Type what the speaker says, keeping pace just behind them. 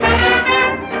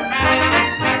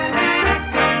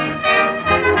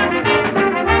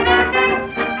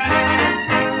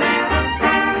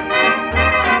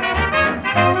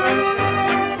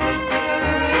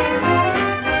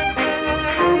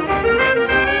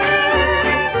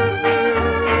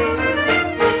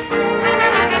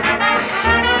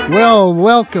Well,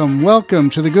 welcome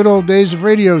to the good old days of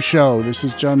radio show. This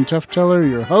is John Tufteller,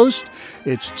 your host.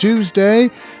 It's Tuesday.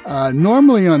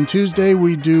 Normally on Tuesday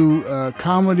we do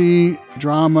comedy,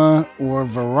 drama, or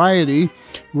variety.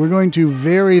 We're going to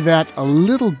vary that a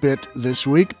little bit this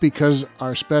week because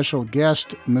our special guest,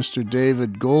 Mr.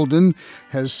 David Goldin,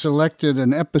 has selected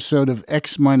an episode of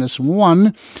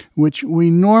X-1, which we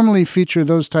normally feature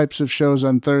those types of shows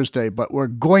on Thursday, but we're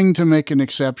going to make an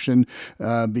exception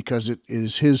because it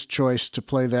is his choice to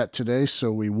play that today,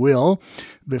 so we will.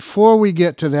 Before we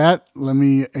get to that, let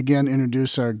me again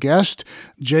introduce our guest,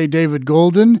 J. David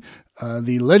Goldin,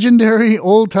 the legendary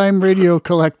old-time radio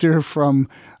collector from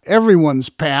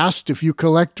everyone's past. If you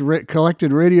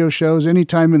collected radio shows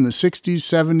anytime in the 60s,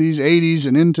 70s, 80s,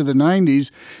 and into the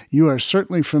 90s, you are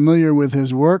certainly familiar with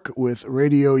his work with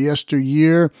Radio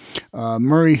Yesteryear,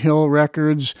 Murray Hill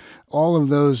Records, all of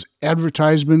those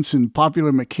advertisements in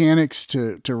Popular Mechanics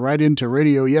to write into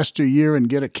Radio Yesteryear and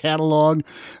get a catalog.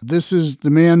 This is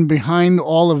the man behind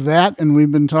all of that, and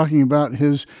we've been talking about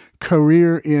his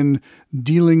career in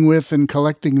dealing with and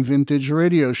collecting vintage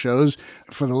radio shows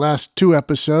for the last 2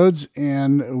 episodes,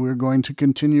 and we're going to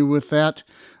continue with that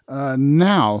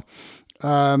now.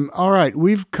 All right,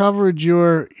 we've covered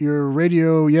your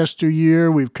Radio Yesteryear,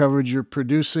 we've covered your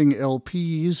producing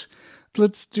LPs.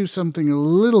 Let's do something a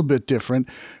little bit different.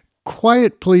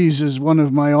 Quiet Please is one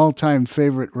of my all-time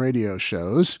favorite radio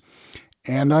shows,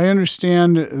 and I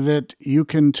understand that you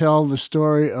can tell the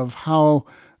story of how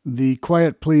the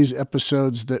Quiet Please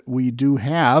episodes that we do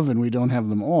have, and we don't have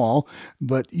them all,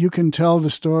 but you can tell the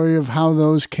story of how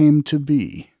those came to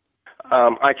be.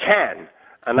 I can.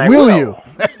 And I will. You?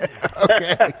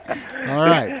 Okay. All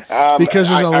right. Because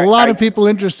there's a lot of people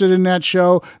interested in that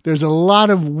show. There's a lot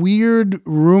of weird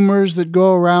rumors that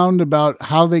go around about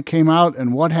how they came out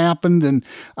and what happened. And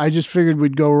I just figured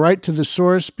we'd go right to the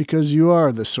source because you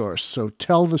are the source. So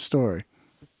tell the story.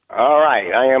 All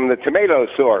right. I am the tomato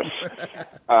source.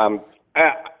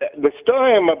 The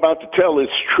story I'm about to tell is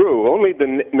true.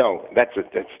 That's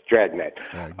Dragnet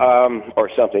or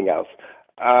something else.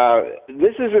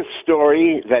 This is a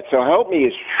story that, so help me,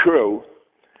 is true,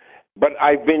 but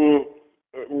I've been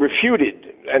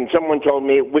refuted, and someone told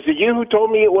me, was it you who told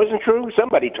me it wasn't true?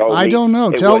 Somebody told me. I don't know.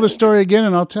 Tell the story again,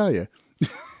 and I'll tell you.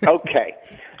 Okay.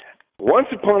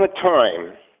 Once upon a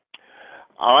time,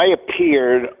 I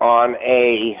appeared on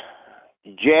a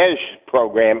jazz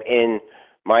program in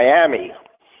Miami,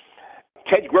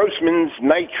 Ted Grossman's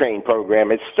Night Train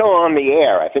program. It's still on the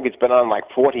air. I think it's been on like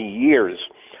 40 years.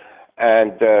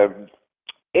 And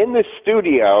in the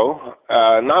studio,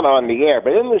 not on the air,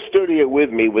 but in the studio with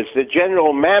me was the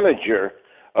general manager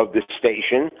of the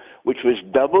station, which was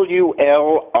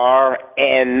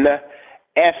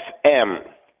WLRN-FM.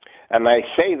 And I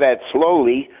say that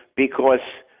slowly because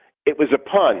it was a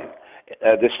pun.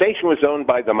 The station was owned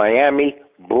by the Miami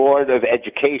Board of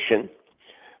Education,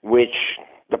 which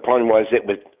the pun was, it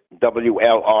was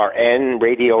WLRN,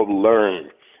 Radio Learn.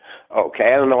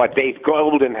 Okay, I don't know what Dave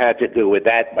Goldin had to do with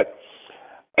that, but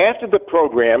after the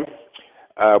program,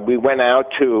 we went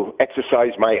out to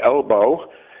exercise my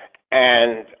elbow,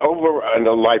 and over on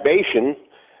the libation,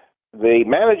 the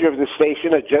manager of the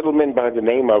station, a gentleman by the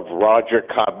name of Roger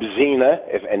Kobzina,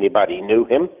 if anybody knew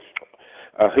him,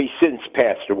 he's since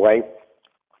passed away.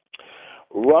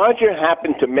 Roger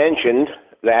happened to mention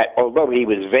that although he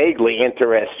was vaguely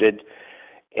interested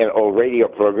in old radio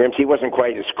programs, he wasn't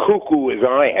quite as cuckoo as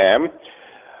I am,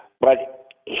 but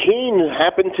he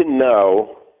happened to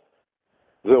know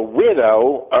the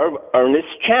widow of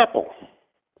Ernest Chappell.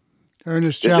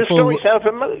 Ernest Chappell. Does this story sound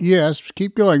familiar? Yes,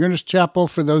 keep going. Ernest Chappell,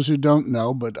 for those who don't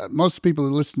know, but most people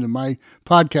who listen to my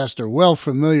podcast are well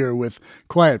familiar with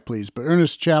Quiet Please, but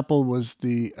Ernest Chappell was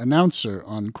the announcer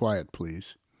on Quiet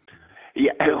Please.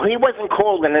 Yeah, he wasn't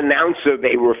called an announcer.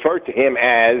 They referred to him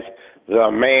as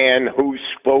the man who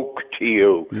spoke to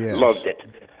you. Yes. Loved it.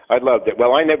 I loved it.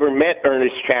 Well, I never met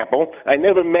Ernest Chappell. I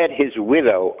never met his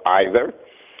widow either.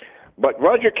 But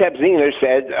Roger Kobzina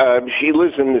said she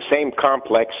lives in the same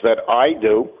complex that I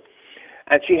do.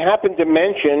 And she happened to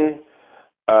mention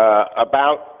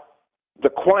about the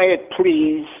Quiet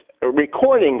Please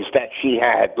recordings that she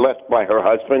had left by her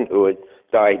husband, who had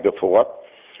died before.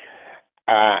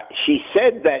 She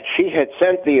said that she had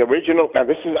sent the original. Now,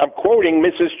 I'm quoting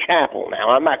Mrs. Chappell.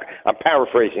 Now, I'm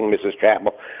paraphrasing Mrs.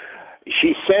 Chappell.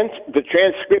 She sent the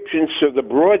transcriptions to the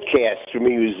Broadcast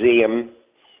Museum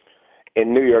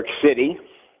in New York City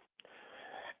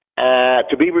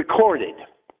to be recorded,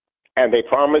 and they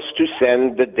promised to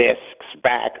send the discs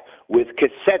back with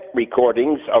cassette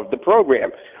recordings of the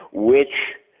program, which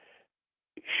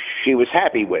she was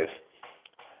happy with.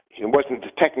 He wasn't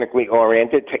technically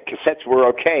oriented. Cassettes were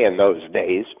okay in those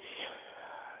days.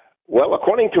 Well,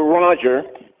 according to Roger,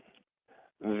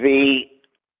 the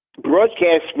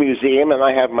Broadcast Museum, and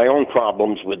I have my own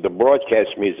problems with the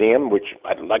Broadcast Museum, which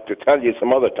I'd like to tell you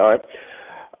some other time,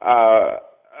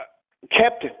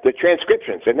 kept the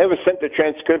transcriptions. They never sent the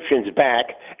transcriptions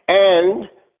back, and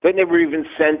they never even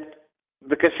sent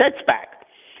the cassettes back.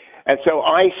 And so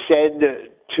I said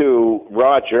to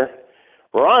Roger,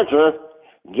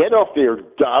 get off your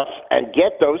duff and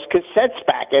get those cassettes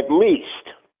back at least.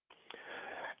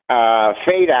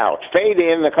 Fade out. Fade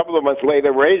in. A couple of months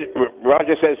later,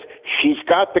 Roger says, she's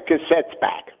got the cassettes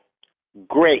back.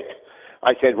 Great.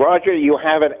 I said, Roger, you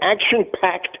have an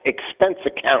action-packed expense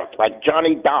account like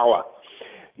Johnny Dollar.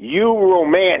 You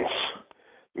romance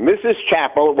Mrs.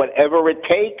 Chappell, whatever it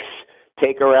takes.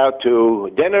 Take her out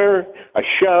to dinner, a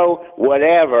show,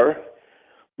 whatever.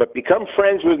 But become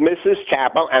friends with Mrs.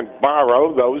 Chappell and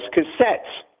borrow those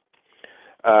cassettes.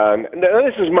 Now,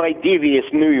 this is my devious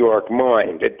New York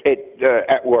mind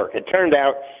at work. It turned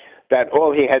out that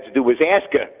all he had to do was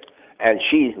ask her, and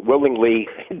she willingly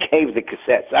gave the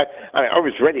cassettes. I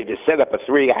was ready to set up a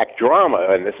 3-act drama,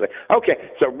 and this. Okay,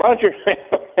 so Roger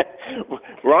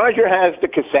has the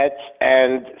cassettes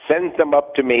and sends them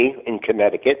up to me in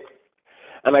Connecticut.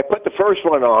 And I put the first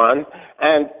one on,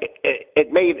 and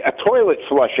it made a toilet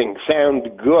flushing sound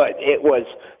good. It was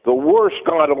the worst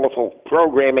god-awful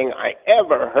programming I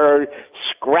ever heard.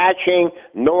 Scratching,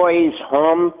 noise,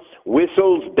 hum,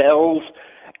 whistles, bells,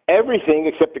 everything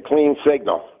except a clean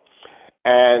signal.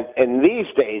 And in these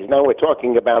days, now we're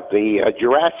talking about the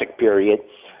Jurassic period,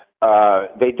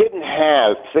 they didn't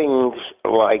have things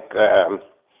like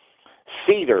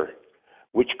cedar,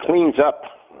 which cleans up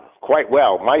quite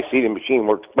well. My seeding machine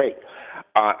works great.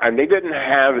 And they didn't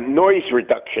have noise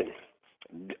reduction,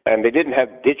 and they didn't have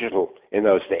digital in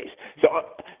those days.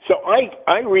 So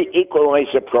I re-equalized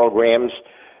the programs.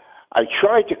 I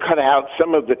tried to cut out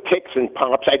some of the ticks and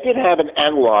pops. I did have an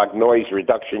analog noise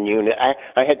reduction unit.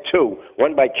 I had two,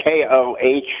 one by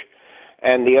KOH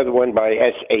and the other one by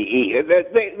SAE.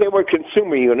 They were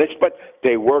consumer units, but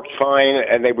they worked fine,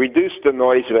 and they reduced the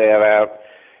noise by about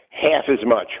half as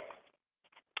much.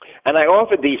 And I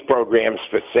offered these programs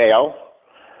for sale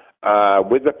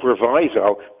with the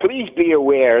proviso. Please be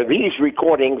aware, these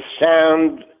recordings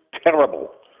sound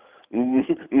terrible.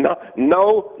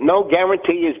 No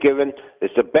guarantee is given.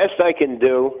 It's the best I can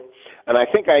do. And I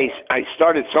think I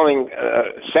started selling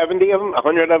 70 of them,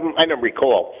 100 of them. I don't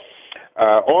recall.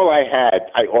 All I had,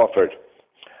 I offered.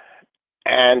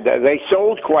 And they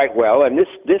sold quite well. And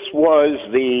this was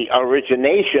the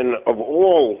origination of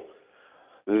all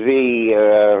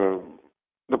the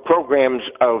programs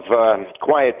of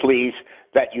Quiet Please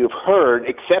that you've heard,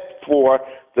 except for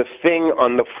the thing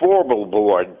on the Forble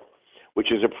board,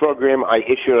 which is a program I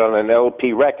issued on an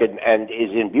LP record and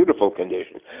is in beautiful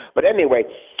condition. But anyway,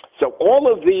 so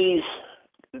all of these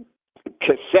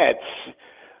cassettes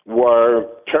were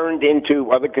turned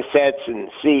into other cassettes and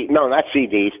not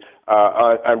CDs,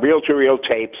 on reel-to-reel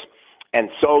tapes and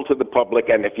sold to the public.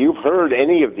 And if you've heard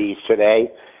any of these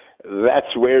today,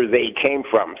 that's where they came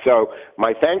from. So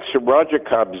my thanks to Roger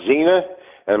Kobzina,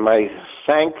 and my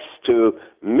thanks to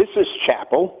Mrs.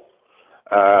 Chappell,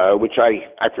 which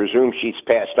I presume she's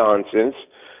passed on since.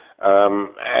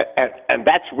 And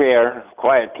that's where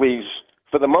Quiet Please,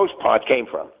 for the most part, came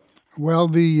from. Well,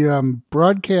 the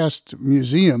Broadcast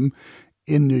Museum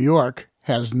in New York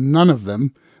has none of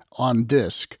them on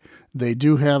disc. They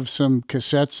do have some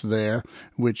cassettes there,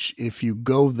 which if you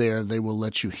go there, they will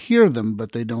let you hear them,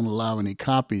 but they don't allow any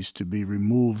copies to be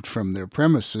removed from their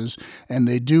premises. And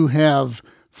they do have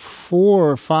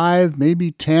 4 or 5,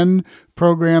 maybe 10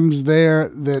 programs there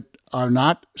that are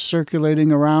not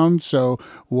circulating around. So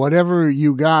whatever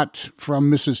you got from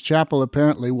Mrs. Chappell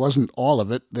apparently wasn't all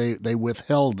of it. They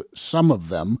withheld some of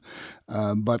them.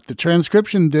 But the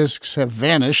transcription discs have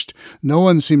vanished. No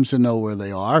one seems to know where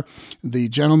they are. The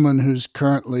gentleman who's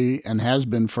currently, and has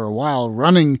been for a while,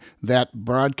 running that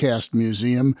broadcast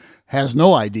museum has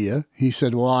no idea. He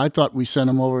said, well, I thought we sent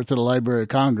them over to the Library of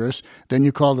Congress. Then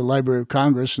you call the Library of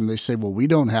Congress and they say, well, we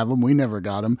don't have them. We never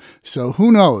got them. So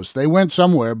who knows? They went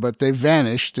somewhere, but they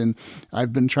vanished. And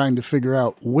I've been trying to figure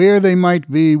out where they might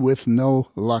be with no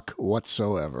luck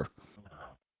whatsoever.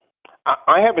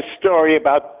 I have a story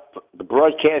about the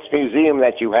Broadcast Museum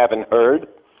that you haven't heard.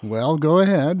 Well, go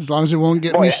ahead, as long as it won't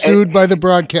get me sued by the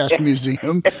Broadcast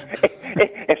Museum.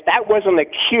 If that wasn't a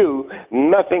cue,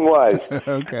 nothing was.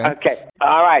 Okay.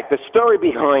 All right. The story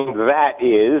behind that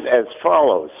is as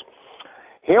follows.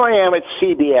 Here I am at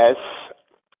CBS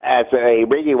as a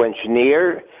radio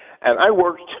engineer, and I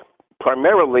worked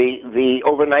primarily the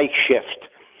overnight shift.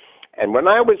 And when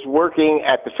I was working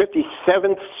at the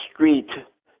 57th Street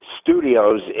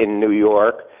Studios in New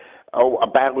York,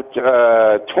 about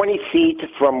 20 feet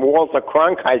from Walter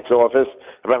Cronkite's office,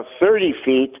 about 30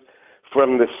 feet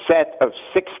from the set of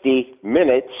 60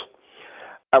 Minutes,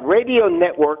 a radio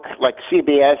network like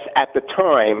CBS at the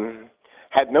time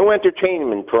had no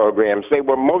entertainment programs. They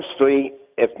were mostly,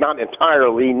 if not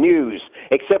entirely, news,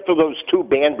 except for those two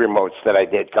band remotes that I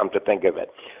did, come to think of it.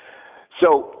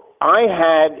 So I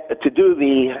had to do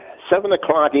the 7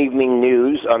 o'clock evening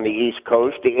news on the East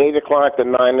Coast, the 8 o'clock, the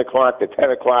 9 o'clock, the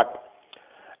 10 o'clock,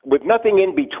 with nothing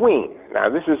in between. Now,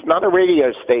 this is not a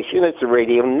radio station, it's a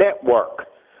radio network,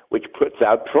 which puts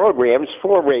out programs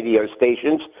for radio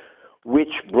stations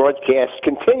which broadcast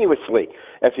continuously.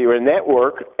 If you're a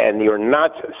network and you're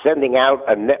not sending out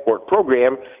a network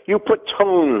program, you put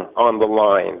tone on the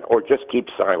line or just keep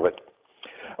silent.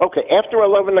 Okay, after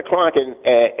 11 o'clock in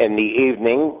the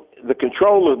evening, the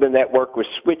control of the network was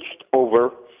switched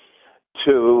over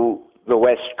to the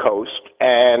West Coast,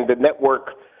 and the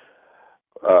network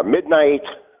midnight,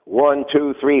 1,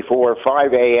 2, 3, 4,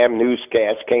 5 a.m.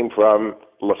 newscast came from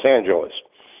Los Angeles.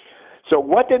 So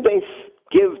what did they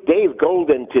give Dave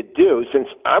Goldin to do, since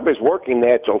I was working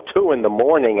there till 2 in the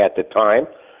morning at the time,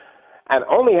 and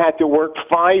only had to work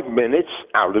 5 minutes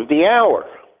out of the hour?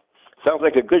 Sounds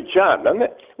like a good job, doesn't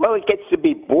it? Well, it gets to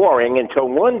be boring until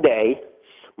one day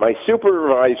my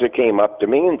supervisor came up to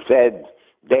me and said,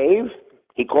 Dave,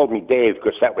 he called me Dave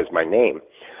because that was my name.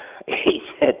 He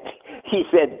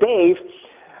said, Dave,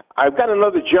 I've got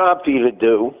another job for you to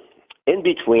do in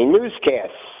between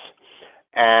newscasts.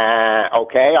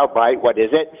 Okay, I'll bite. What is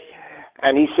it?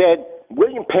 And he said,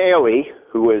 William Paley,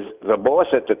 who was the boss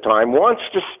at the time, wants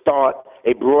to start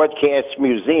a broadcast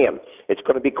museum. It's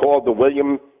going to be called the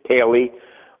William Paley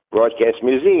Broadcast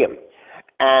Museum.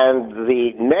 And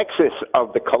the nexus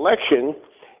of the collection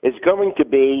is going to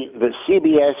be the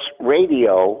CBS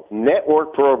radio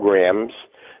network programs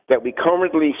that we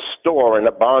currently store in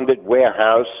a bonded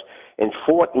warehouse in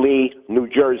Fort Lee, New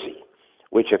Jersey,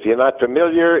 which, if you're not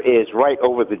familiar, is right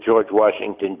over the George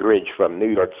Washington Bridge from New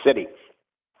York City.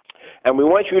 And we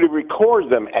want you to record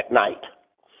them at night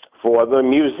for the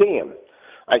museum.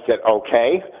 I said,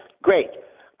 okay, great.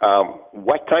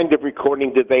 What kind of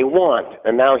recording did they want?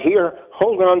 And now here,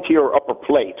 hold on to your upper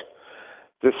plate.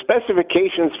 The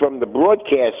specifications from the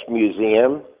Broadcast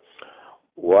Museum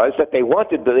was that they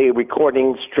wanted the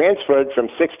recordings transferred from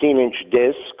 16-inch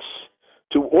discs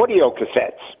to audio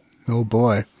cassettes. Oh,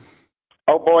 boy.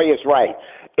 Oh, boy is right.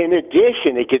 In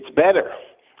addition, it gets better.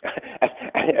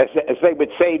 As they would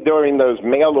say during those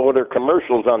mail-order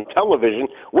commercials on television,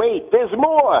 wait, there's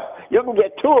more. You can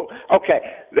get two. Okay,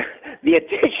 the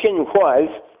addition was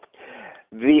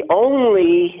the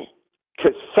only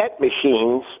cassette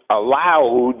machines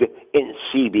allowed in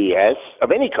CBS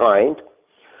of any kind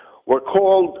were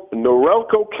called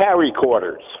Norelco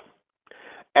carrycorders.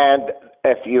 And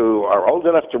if you are old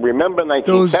enough to remember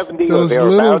 1970 or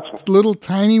thereabouts, little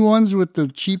tiny ones with the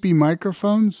cheapy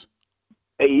microphones?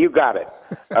 You got it.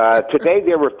 Today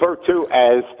they're referred to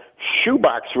as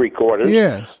shoebox recorders.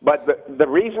 Yes. But the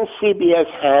reason CBS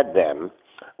had them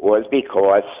was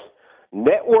because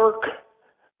network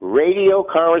radio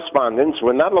correspondents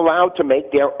were not allowed to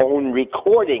make their own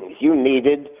recordings. You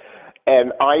needed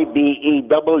an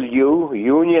IBEW,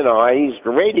 unionized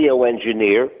radio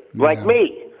engineer like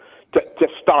me to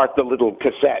start the little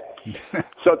cassette.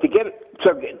 So to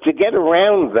get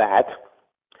around that,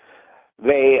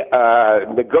 they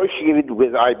negotiated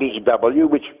with IBEW,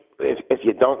 which, if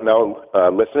you don't know,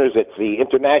 listeners, it's the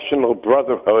International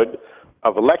Brotherhood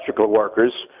of Electrical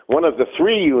Workers, one of the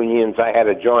 3 unions I had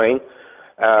to join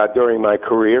during my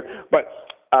career. But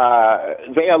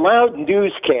they allowed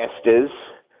newscasters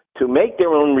to make their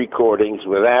own recordings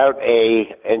without an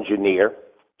engineer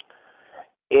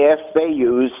if they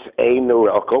used a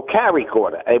Norelco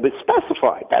carrycorder. It was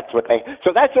specified.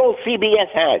 So that's all CBS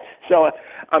had. So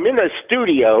I'm in a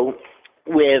studio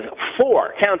with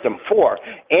 4, count them, 4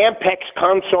 Ampex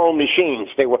console machines.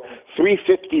 They were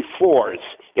 354s,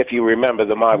 if you remember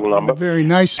the model number. Very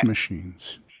nice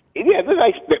machines. Yeah,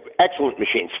 they're excellent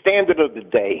machines, standard of the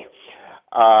day.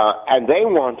 And they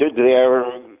wanted their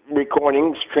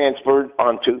recordings transferred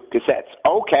onto cassettes.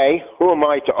 Okay, who am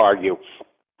I to argue?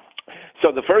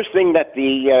 So the first thing that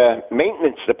the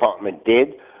maintenance department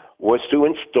did was to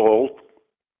install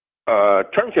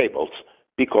turntables,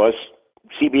 because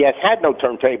CBS had no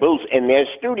turntables in their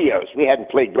studios. We hadn't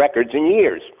played records in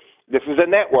years. This is a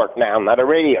network now, not a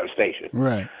radio station.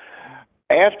 Right.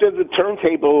 After the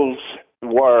turntables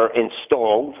were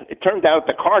installed, it turned out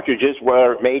the cartridges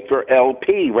were made for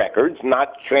LP records,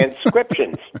 not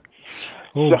transcriptions.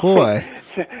 Oh, boy.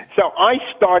 So I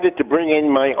started to bring in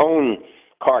my own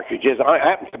cartridges. I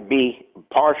happen to be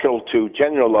partial to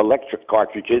General Electric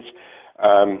cartridges,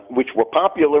 which were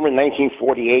popular in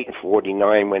 1948 and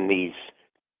 49 when these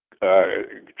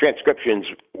transcriptions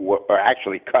were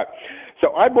actually cut.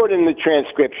 So I brought in the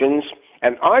transcriptions,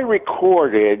 and I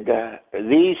recorded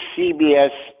these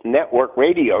CBS network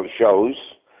radio shows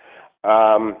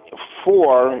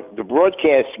for the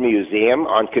Broadcast Museum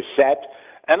on cassette,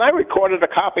 and I recorded a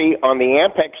copy on the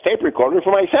Ampex tape recorder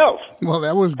for myself. Well,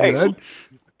 that was good.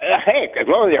 Hey, as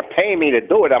long as they're paying me to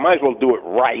do it, I might as well do it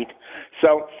right.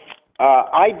 So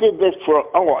I did this for,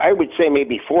 I would say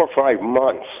maybe 4 or 5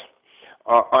 months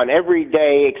on every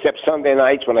day except Sunday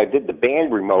nights when I did the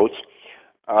band remotes.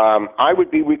 I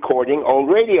would be recording old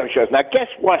radio shows. Now, guess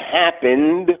what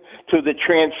happened to the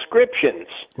transcriptions?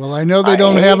 Well, I know they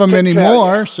don't have them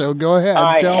anymore, so go ahead,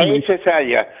 tell me. I hate to tell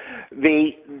you,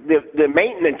 the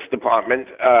maintenance department,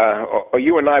 or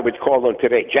you and I would call them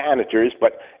today janitors,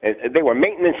 but they were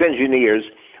maintenance engineers,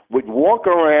 would walk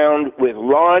around with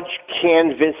large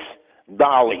canvas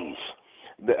dollies,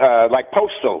 like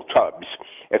postal tubs,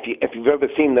 if you've ever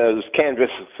seen those canvas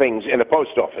things in a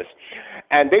post office.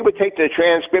 And they would take the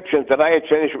transcriptions that I had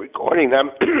finished recording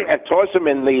them and toss them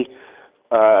in the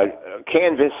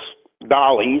canvas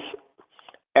dollies.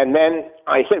 And then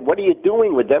I said, "What are you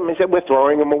doing with them?" He said, "We're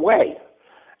throwing them away."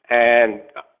 And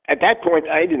at that point,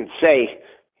 I didn't say,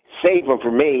 "Save them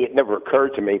for me." It never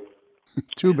occurred to me.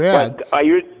 Too bad.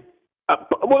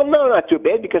 But well, no, not too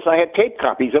bad, because I had tape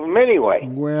copies of them anyway.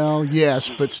 Well, yes,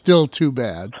 but still too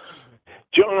bad.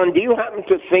 John, do you happen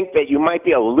to think that you might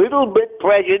be a little bit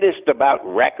prejudiced about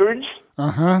records?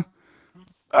 Uh-huh.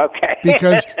 Okay.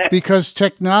 because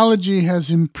technology has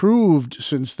improved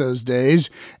since those days,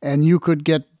 and you could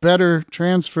get better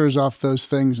transfers off those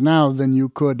things now than you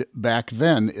could back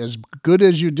then. As good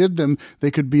as you did them,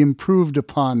 they could be improved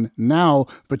upon now,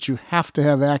 but you have to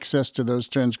have access to those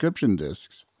transcription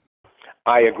discs.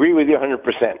 I agree with you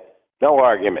 100%. No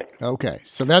argument. Okay,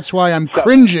 so that's why I'm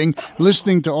cringing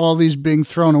listening to all these being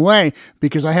thrown away,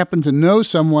 because I happen to know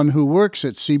someone who works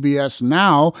at CBS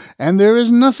now, and there is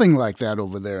nothing like that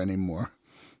over there anymore.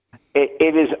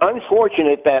 It is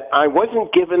unfortunate that I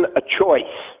wasn't given a choice.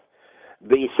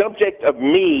 The subject of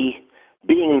me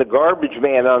being the garbage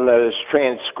man on those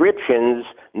transcriptions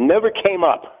never came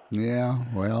up. Yeah,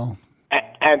 well.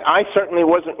 And I certainly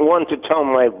wasn't one to tell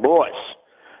my boss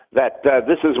that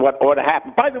this is what ought to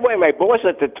happen. By the way, my boss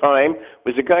at the time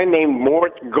was a guy named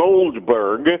Mort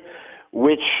Goldberg,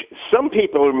 which some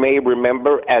people may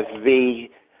remember as the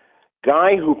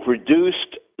guy who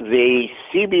produced the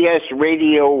CBS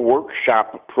radio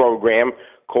workshop program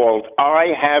called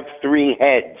I Have Three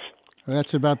Heads.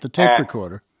 That's about the tape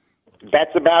recorder.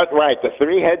 That's about right, the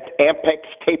 3-head Ampex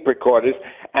tape recorders.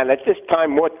 And at this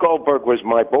time, Mort Goldberg was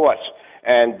my boss.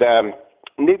 And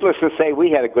needless to say,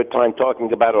 we had a good time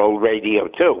talking about old radio,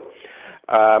 too.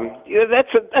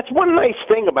 That's one nice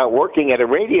thing about working at a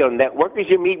radio network is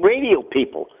you meet radio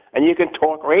people, and you can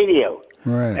talk radio.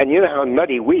 Right. And you know how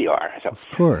nutty we are. So, of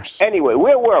course. Anyway,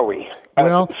 where were we?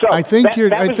 Well, I think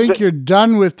you're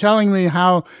done with telling me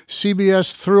how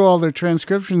CBS threw all their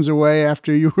transcriptions away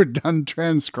after you were done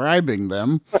transcribing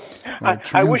them.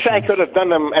 I wish I could have done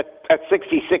them at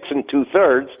 66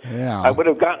 2/3. Yeah. I would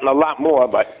have gotten a lot more,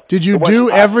 but did you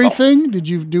do everything? Did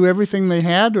you do everything they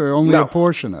had, or only a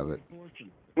portion of it?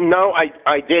 No,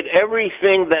 I did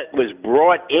everything that was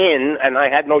brought in, and I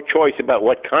had no choice about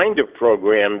what kind of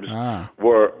programs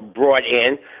were brought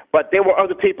in, but there were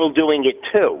other people doing it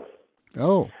too.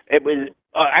 Oh. It was.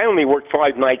 I only worked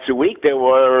 5 nights a week. There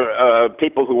were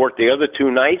people who worked the other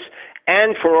 2 nights,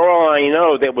 and for all I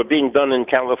know, they were being done in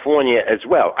California as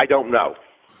well. I don't know.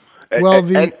 Well,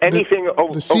 the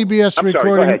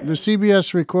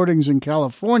CBS recordings in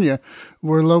California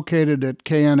were located at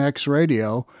KNX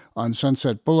Radio on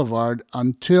Sunset Boulevard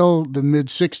until the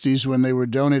mid-'60s when they were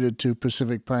donated to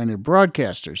Pacific Pioneer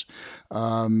Broadcasters.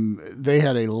 They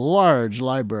had a large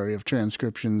library of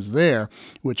transcriptions there,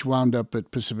 which wound up at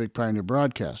Pacific Pioneer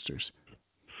Broadcasters.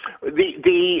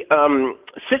 The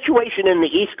situation in the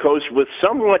East Coast was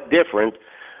somewhat different,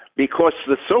 because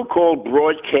the so-called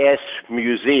Broadcast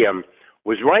Museum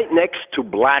was right next to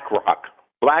Black Rock.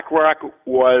 Black Rock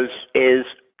was the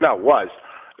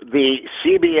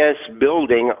CBS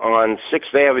building on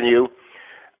 6th Avenue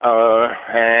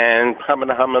and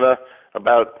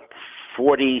about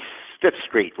 45th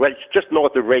Street, right, just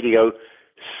north of Radio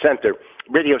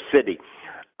City.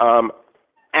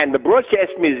 And the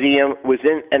Broadcast Museum was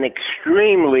in an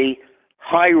extremely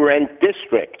high-rent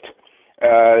district.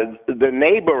 The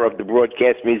neighbor of the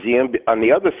Broadcast Museum on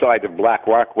the other side of Black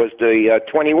Rock was the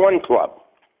 21 Club.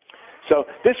 So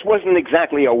this wasn't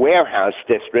exactly a warehouse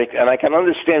district, and I can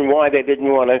understand why they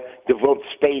didn't want to devote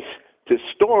space to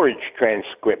storage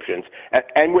transcriptions.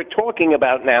 And we're talking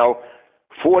about now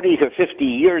 40 to 50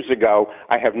 years ago.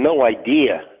 I have no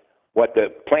idea what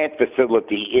the plant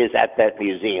facility is at that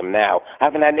museum now. I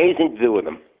haven't had anything to do with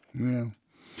them. Yeah.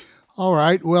 All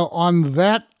right. Well, on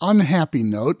that unhappy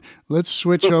note, let's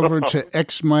switch over to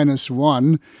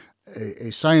X-1,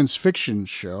 a science fiction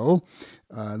show.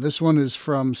 This one is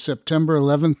from September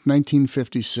 11th,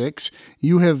 1956.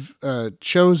 You have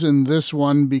chosen this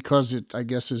one because it, I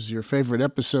guess, is your favorite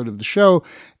episode of the show,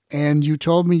 and you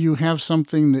told me you have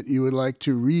something that you would like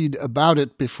to read about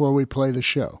it before we play the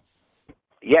show.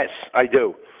 Yes, I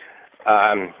do.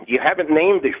 You haven't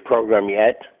named this program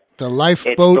yet. The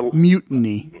Lifeboat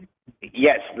Mutiny.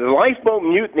 Yes, the Lifeboat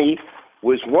Mutiny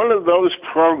was one of those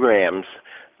programs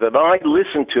that I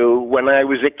listened to when I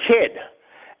was a kid.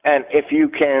 And if you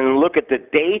can look at the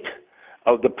date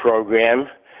of the program,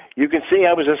 you can see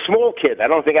I was a small kid. I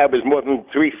don't think I was more than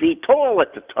 3 feet tall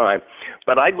at the time.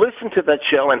 But I listened to that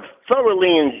show and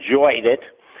thoroughly enjoyed it,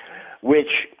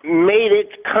 which made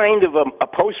it kind of a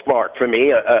postmark for me,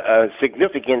 a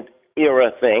significant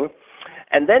era thing.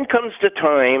 And then comes the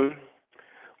time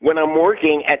when I'm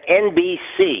working at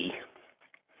NBC,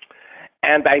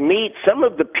 and I meet some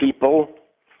of the people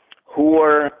who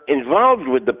were involved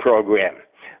with the program.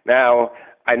 Now,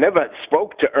 I never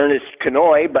spoke to Ernest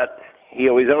Kenoy, but he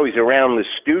was always around the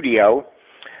studio.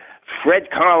 Fred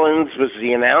Collins was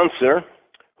the announcer,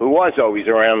 who was always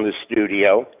around the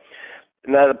studio.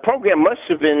 Now, the program must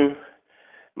have been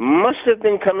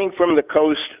coming from the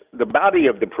coast, the body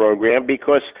of the program,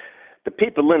 because the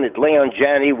people in it, Leon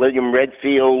Janney, William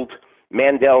Redfield,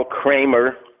 Mandel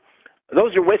Kramer,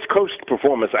 those are West Coast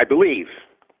performers, I believe.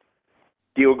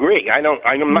 Do you agree? I'm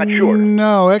not sure.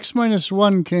 No,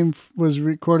 X-1 was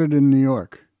recorded in New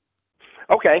York.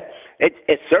 Okay.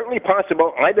 It's certainly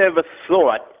possible. I never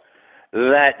thought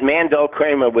that Mandel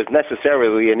Kramer was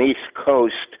necessarily an East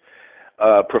Coast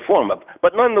performer.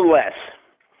 But nonetheless,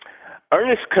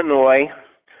 Ernest Kenoy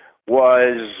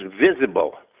was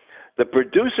visible. The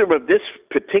producer of this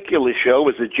particular show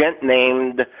was a gent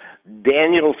named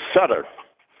Daniel Sutter.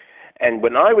 And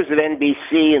when I was at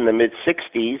NBC in the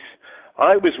mid-'60s,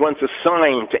 I was once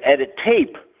assigned to edit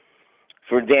tape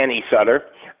for Danny Sutter.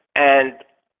 And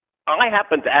I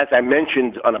happened to, as I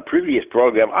mentioned on a previous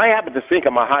program, I happened to think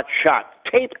I'm a hot-shot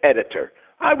tape editor.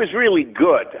 I was really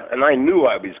good, and I knew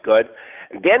I was good.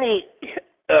 Danny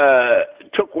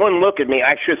took one look at me,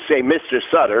 I should say Mr.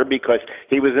 Sutter, because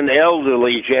he was an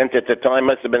elderly gent at the time,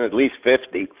 must have been at least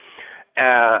 50,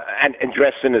 and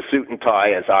dressed in a suit and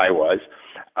tie as I was,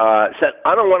 said,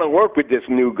 I don't want to work with this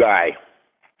new guy.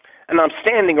 And I'm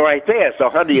standing right there, so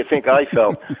how do you think I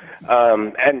felt?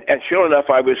 And sure enough,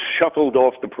 I was shuffled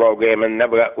off the program and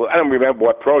never got, well, I don't remember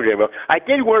what program. I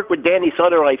did work with Danny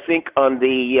Sutter, I think, on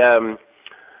the,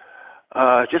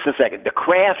 just a second, the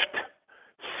Kraft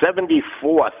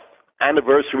 74th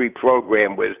anniversary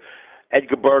program with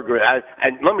Edgar Bergen.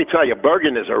 And let me tell you,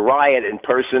 Bergen is a riot in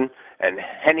person, and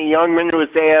Henny Youngman was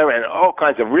there, and all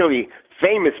kinds of really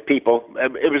famous people.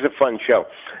 It was a fun show.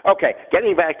 Okay,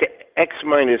 getting back to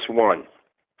X-1.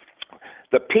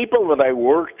 The people that I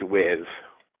worked with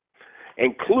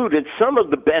included some of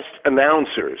the best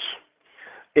announcers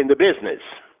in the business.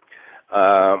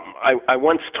 I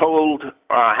once told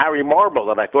Harry Marble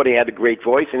that I thought he had a great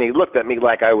voice, and he looked at me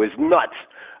like I was nuts.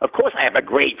 Of course I have a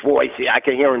great voice. I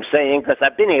can hear him saying, because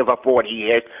I've been here for 40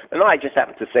 years. And I just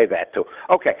happened to say that, too.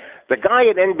 Okay, the guy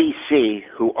at NBC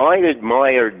who I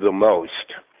admired the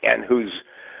most and whose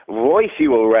voice you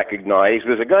will recognize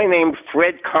was a guy named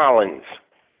Fred Collins.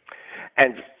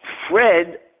 And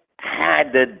Fred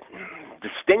had the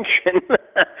distinction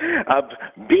of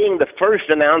being the first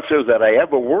announcer that I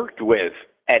ever worked with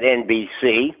at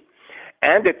NBC.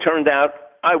 And it turned out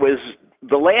I was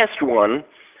the last one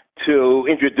to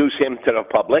introduce him to the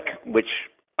public, which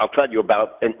I'll tell you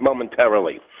about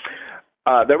momentarily.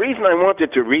 The reason I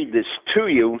wanted to read this to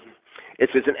you is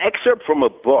it's an excerpt from a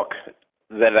book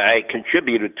that I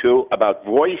contributed to about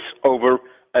voice-over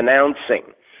announcing.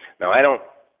 Now, I don't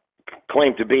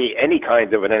claim to be any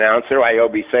kind of an announcer. I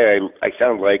always say I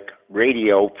sound like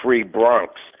Radio Free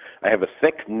Bronx. I have a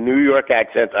thick New York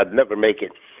accent. I'd never make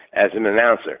it as an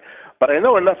announcer. But I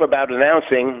know enough about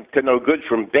announcing to know good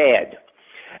from bad.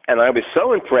 And I was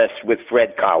so impressed with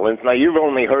Fred Collins. Now, you've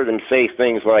only heard him say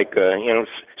things like,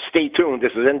 stay tuned,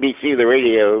 this is NBC, the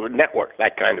radio network,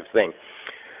 that kind of thing.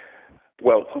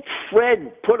 Well,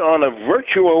 Fred put on a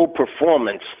virtual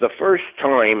performance the first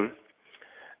time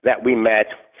that we met,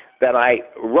 that I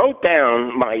wrote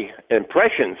down my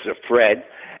impressions of Fred,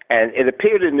 and it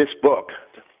appeared in this book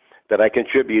that I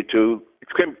contributed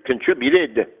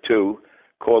to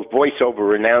called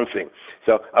Voiceover Announcing.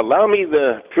 So allow me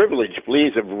the privilege,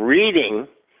 please, of reading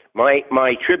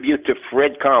my tribute to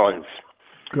Fred Collins.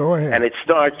 Go ahead. And it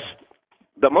starts,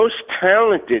 the most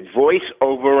talented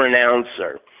voiceover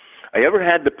announcer I ever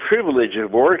had the privilege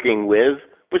of working with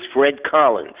was Fred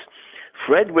Collins.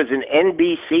 Fred was an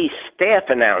NBC staff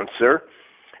announcer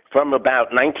from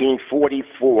about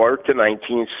 1944 to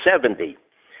 1970.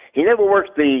 He never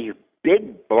worked the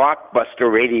big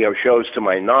blockbuster radio shows to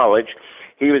my knowledge.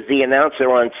 He was the announcer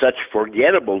on such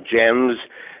forgettable gems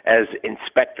as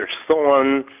Inspector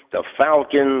Thorne, The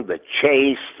Falcon, The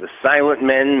Chase, The Silent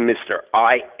Men, Mr.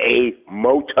 I.A.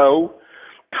 Moto,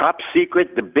 Top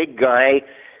Secret, The Big Guy.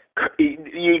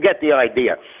 You get the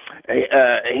idea.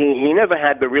 He never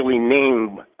had to really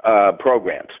name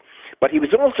programs. But he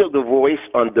was also the voice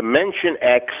on Dimension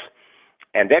X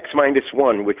and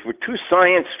X-1, which were two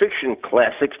science fiction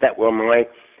classics that were my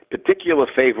particular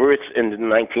favorites in the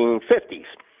 1950s.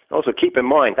 Also, keep in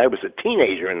mind, I was a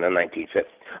teenager in the 1950s.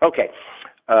 Okay,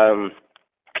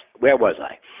 where was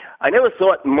I? I never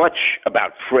thought much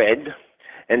about Fred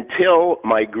until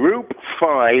my Group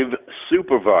 5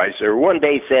 supervisor one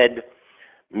day said,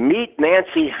 "Meet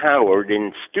Nancy Howard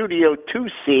in Studio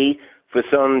 2C for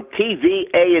some TV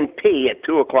A&P at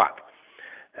 2 o'clock.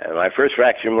 And my first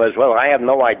reaction was, well, I have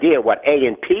no idea what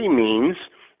A&P means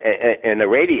in a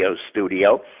radio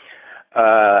studio.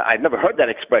 I'd never heard that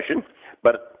expression,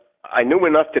 but I knew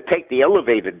enough to take the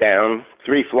elevator down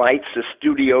 3 flights to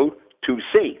Studio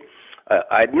 2C.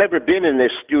 I'd never been in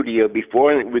this studio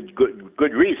before, and with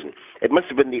good reason. It must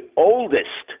have been the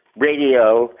oldest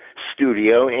radio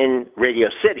studio in Radio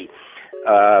City.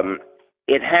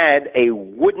 It had a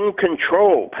wooden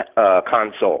control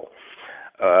console.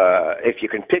 If you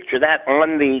can picture that,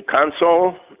 on the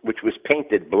console, which was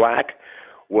painted black,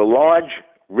 were large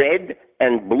red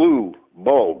and blue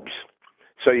bulbs,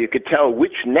 so you could tell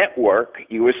which network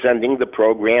you were sending the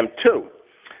program to.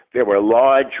 There were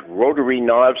large rotary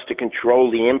knobs to control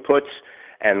the inputs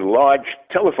and large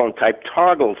telephone-type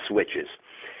toggle switches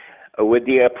with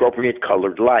the appropriate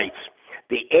colored lights.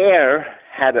 The air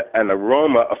had an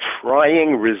aroma of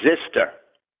frying resistor.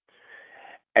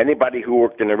 Anybody who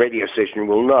worked in a radio station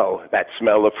will know that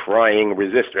smell of frying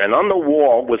resistor. And on the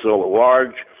wall was a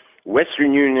large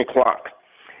Western Union clock.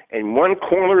 In one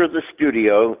corner of the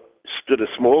studio stood a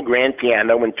small grand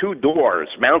piano and 2 doors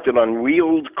mounted on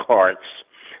wheeled carts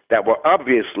that were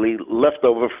obviously left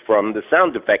over from the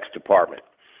sound effects department.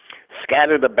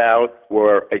 Scattered about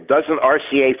were a dozen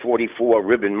RCA 44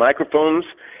 ribbon microphones,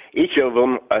 each of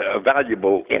them a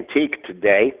valuable antique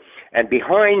today, and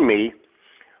behind me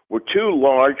were 2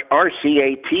 large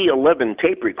RCA T11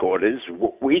 tape recorders,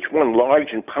 each one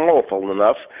large and powerful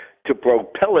enough to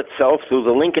propel itself through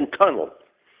the Lincoln Tunnel.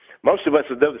 Most of us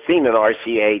have never seen an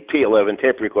RCA T11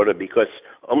 tape recorder because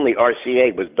only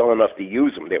RCA was dull enough to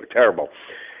use them. They were terrible.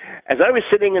 As I was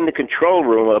sitting in the control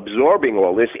room absorbing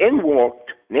all this, in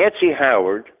walked Nancy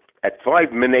Howard at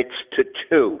 5 minutes to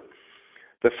 2.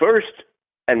 The first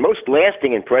and most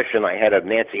lasting impression I had of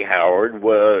Nancy Howard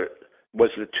was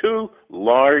the 2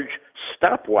 large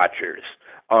stopwatchers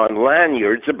on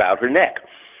lanyards about her neck.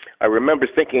 I remember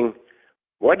thinking,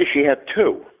 why does she have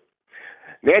 2?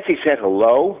 Nancy said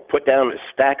hello, put down a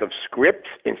stack of scripts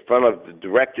in front of the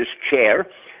director's chair,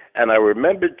 and I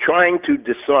remembered trying to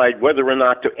decide whether or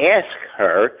not to ask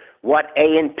her what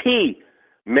A&P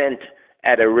meant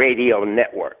at a radio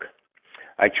network.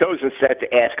 I chose instead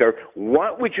to ask her,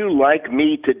 what would you like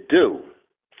me to do?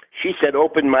 She said,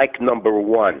 open mic number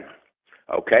 1.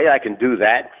 Okay, I can do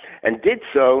that, and did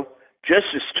so just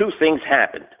as 2 things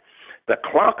happened. The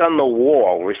clock on the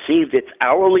wall received its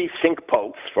hourly sync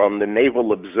pulse from the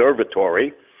Naval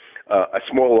Observatory. A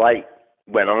small light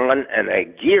went on, and a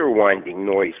gear winding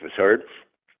noise was heard.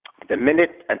 The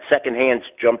minute and second hands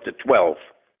jumped to 12.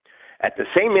 At the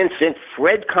same instant,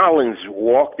 Fred Collins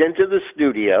walked into the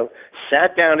studio,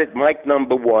 sat down at mic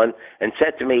number 1, and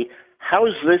said to me,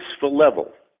 how's this for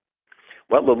level?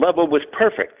 Well, the level was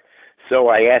perfect. So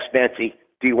I asked Nancy,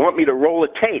 do you want me to roll a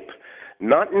tape?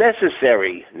 Not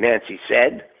necessary, Nancy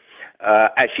said,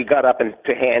 as she got up and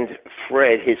to hand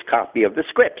Fred his copy of the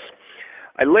scripts.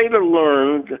 I later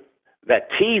learned that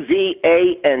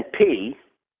TVA&P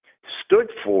stood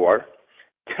for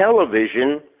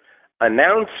Television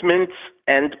Announcements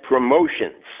and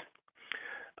Promotions.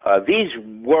 These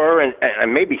were,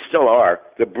 and maybe still are,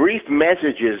 the brief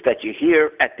messages that you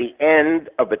hear at the end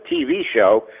of a TV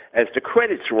show as the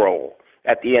credits roll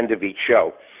at the end of each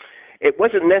show. It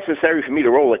wasn't necessary for me to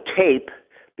roll a tape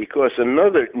because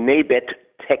another NABET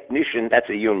technician, that's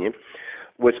a union,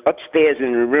 was upstairs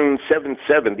in room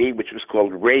 770, which was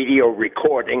called radio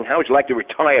recording. How would you like to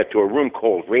retire to a room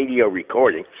called radio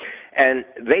recording? And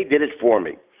they did it for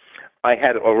me. I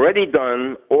had already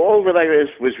done all that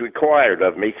was required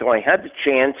of me, so I had the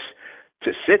chance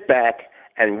to sit back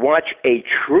and watch a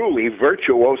truly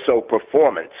virtuoso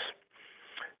performance.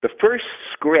 The first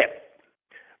script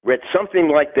read something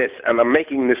like this, and I'm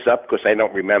making this up because I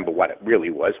don't remember what it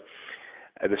really was.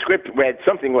 The script read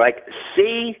something like,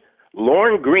 see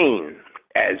Lorne Greene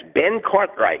as Ben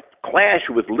Cartwright clash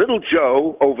with Little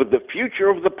Joe over the future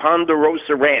of the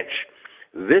Ponderosa Ranch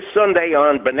this Sunday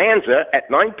on Bonanza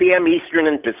at 9 p.m. Eastern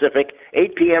and Pacific,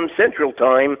 8 p.m. Central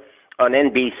Time on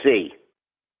NBC.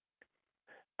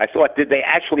 I thought, did they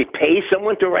actually pay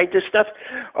someone to write this stuff?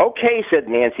 Okay, said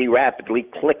Nancy, rapidly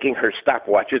clicking her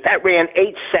stopwatches. That ran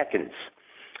 8 seconds.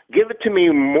 Give it to me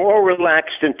more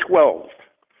relaxed than 12.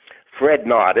 Fred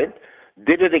nodded,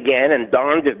 did it again, and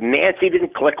darned if Nancy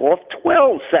didn't click off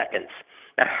 12 seconds.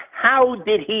 Now, how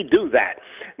did he do that?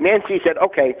 Nancy said,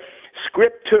 okay,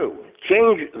 script 2,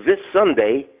 change this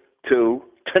Sunday to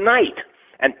tonight,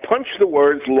 and punch the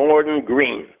words Lorne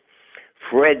Greene.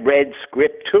 Fred read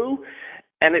script 2,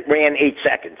 and it ran 8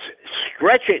 seconds.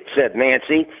 Stretch it, said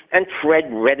Nancy, and Fred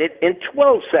read it in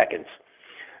 12 seconds.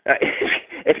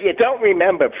 If you don't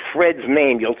remember Fred's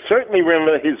name, you'll certainly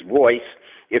remember his voice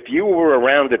if you were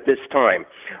around at this time.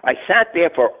 I sat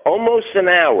there for almost an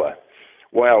hour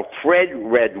while Fred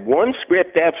read one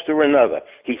script after another.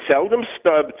 He seldom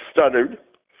stuttered.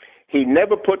 He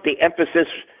never put the emphasis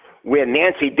where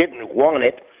Nancy didn't want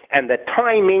it, and the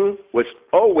timing was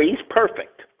always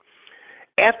perfect.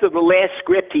 After the last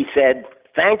script, he said,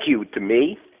 thank you to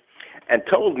me, and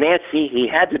told Nancy he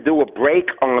had to do a break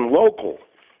on local,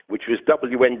 which was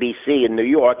WNBC in New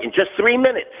York, in just 3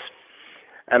 minutes.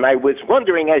 And I was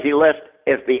wondering as he left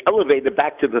if the elevator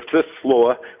back to the 5th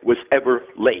floor was ever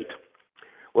late.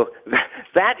 Well,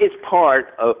 that is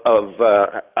part of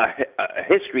a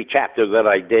history chapter that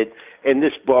I did in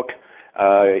this book.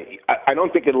 I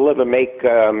don't think it'll ever make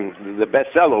the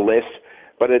bestseller list,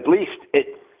 but at least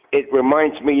it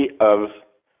reminds me of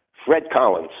Fred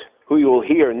Collins, who you will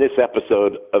hear in this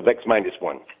episode of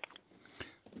X-1.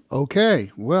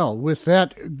 Okay, well, with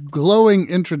that glowing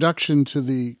introduction to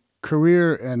the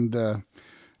career and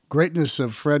greatness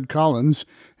of Fred Collins,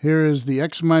 here is the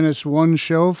X-1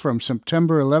 show from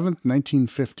September 11th,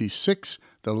 1956,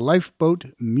 the Lifeboat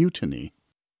Mutiny.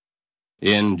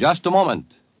 In just a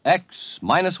moment,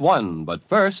 X-1, but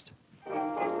first...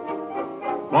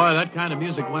 Boy, that kind of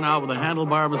music went out with a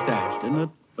handlebar mustache, didn't it?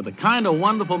 But the kind of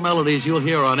wonderful melodies you'll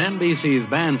hear on NBC's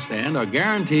Bandstand are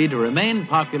guaranteed to remain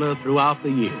popular throughout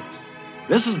the years.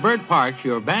 This is Bert Parks,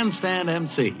 your Bandstand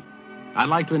MC. I'd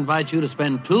like to invite you to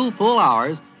spend 2 full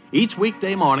hours each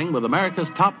weekday morning with America's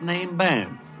top-name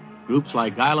bands. Groups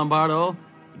like Guy Lombardo,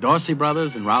 the Dorsey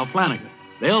Brothers, and Ralph Flanagan.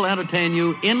 They'll entertain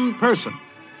you in person.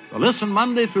 So listen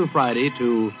Monday through Friday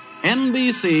to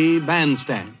NBC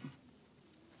Bandstand.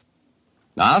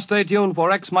 Now stay tuned for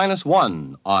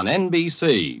X-1 on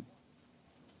NBC.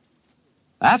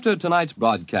 After tonight's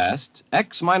broadcast,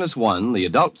 X-1, the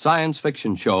adult science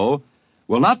fiction show,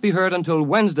 will not be heard until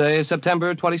Wednesday,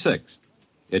 September 26th.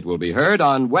 It will be heard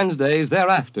on Wednesdays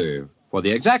thereafter. For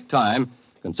the exact time,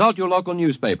 consult your local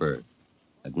newspaper.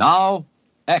 And now,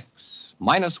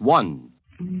 X-1.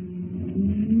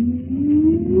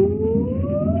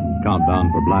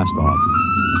 Countdown for blast off.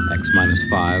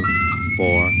 X-5,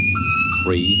 4,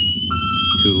 3,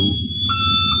 2,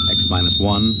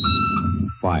 X-1,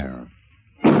 fire.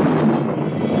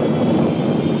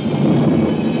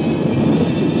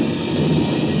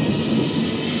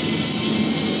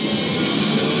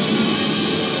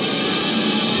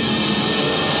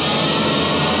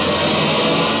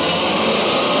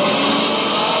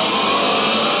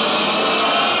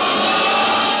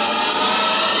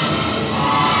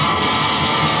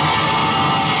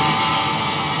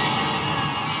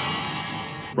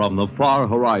 From the far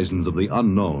horizons of the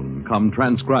unknown come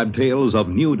transcribed tales of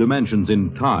new dimensions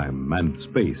in time and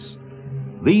space.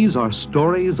 These are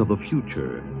stories of the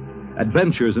future,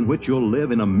 adventures in which you'll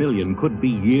live in a million, could be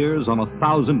years, on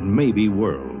 1,000 maybe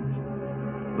worlds.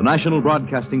 The National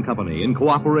Broadcasting Company, in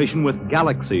cooperation with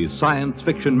Galaxy Science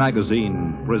Fiction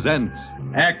Magazine, presents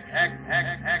X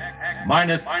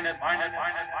minus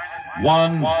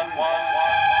one.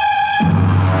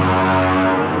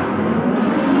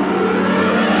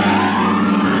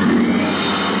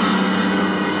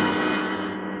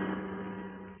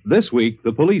 This week,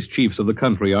 the police chiefs of the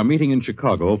country are meeting in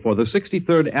Chicago for the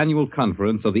 63rd Annual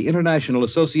Conference of the International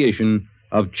Association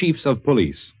of Chiefs of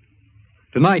Police.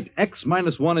 Tonight,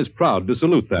 X-1 is proud to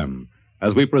salute them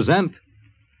as we present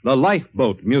The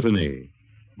Lifeboat Mutiny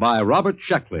by Robert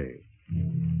Sheckley.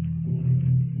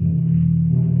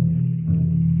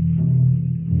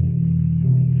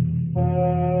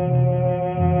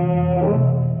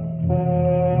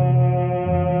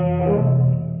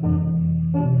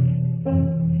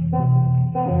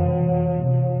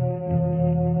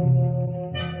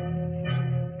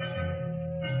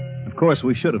 Of course,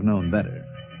 we should have known better.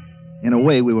 In a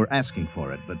way, we were asking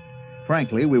for it, but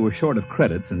frankly, we were short of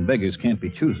credits, and beggars can't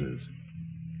be choosers.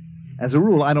 As a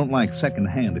rule, I don't like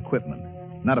second-hand equipment,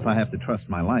 not if I have to trust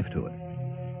my life to it.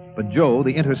 But Joe,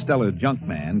 the interstellar junk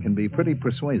man, can be pretty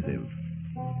persuasive.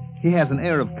 He has an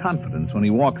air of confidence when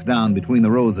he walks down between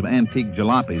the rows of antique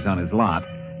jalopies on his lot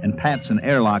and pats an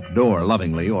airlock door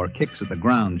lovingly or kicks at the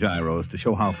ground gyros to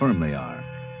show how firm they are.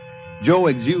 Joe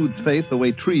exudes faith the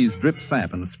way trees drip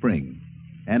sap in the spring.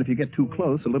 And if you get too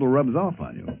close, a little rubs off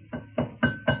on you.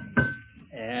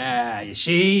 Yeah, you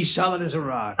see, solid as a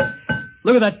rock.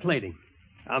 Look at that plating.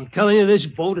 I'm telling you, this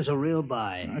boat is a real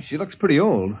buy. She looks pretty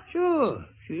old. Sure,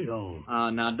 she's old.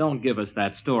 Now, don't give us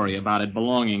that story about it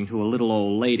belonging to a little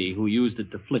old lady who used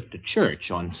it to flit to church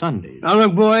on Sundays. Now,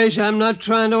 look, boys, I'm not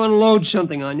trying to unload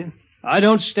something on you. I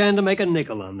don't stand to make a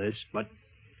nickel on this, but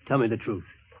tell me the truth.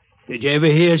 Did you ever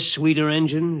hear sweeter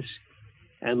engines?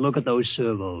 And look at those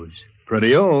servos.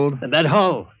 Pretty old. And that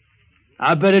hull.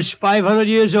 I bet it's 500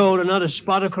 years old and not a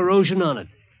spot of corrosion on it.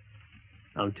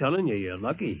 I'm telling you, you're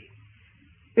lucky.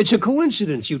 It's a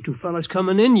coincidence, you two fellas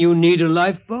coming in. You need a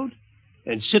lifeboat.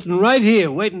 And sitting right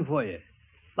here waiting for you,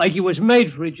 like you was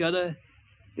made for each other,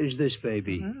 is this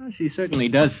baby. Well, she certainly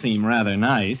does seem rather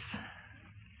nice.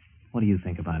 What do you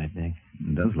think about it, Dick?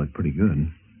 It does look pretty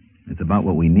good. It's about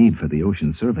what we need for the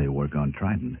ocean survey work on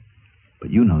Trident.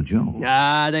 But you know Joe.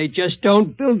 They just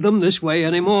don't build them this way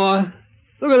anymore.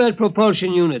 Look at that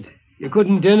propulsion unit. You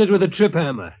couldn't dent it with a trip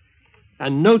hammer.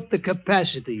 And note the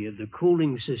capacity of the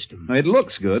cooling system. It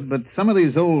looks good, but some of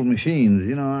these old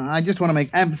machines, I just want to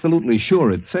make absolutely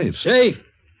sure it's safe. Safe?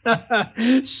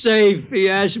 Safe. He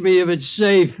asked me if it's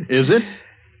safe. Is it?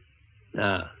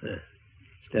 Now,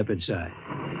 step inside.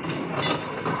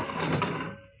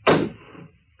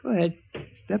 Go ahead.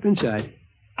 Step inside.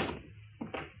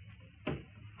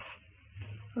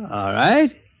 All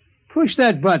right. Push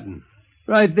that button.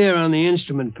 Right there on the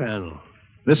instrument panel.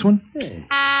 This one? Yeah.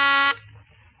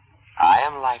 I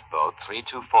am Lifeboat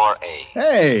 324A.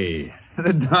 Hey,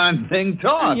 the darn thing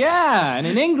talks. Yeah, and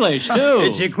in English, too.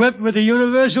 It's equipped with a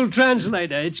universal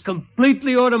translator. It's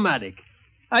completely automatic.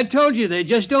 I told you they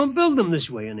just don't build them this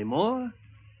way anymore.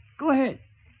 Go ahead.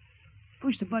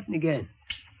 Push the button again.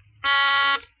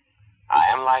 I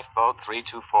am Lifeboat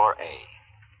 324A.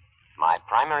 My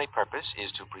primary purpose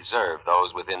is to preserve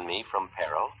those within me from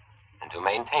peril and to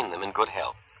maintain them in good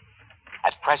health.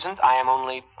 At present, I am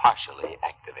only partially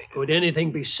activated. Could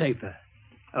anything be safer?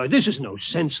 This is no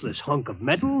senseless hunk of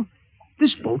metal.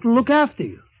 This boat will look after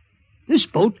you. This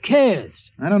boat cares.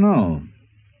 I don't know.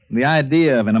 The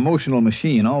idea of an emotional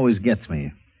machine always gets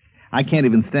me. I can't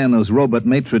even stand those robot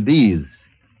maitre d's.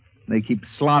 They keep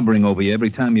slobbering over you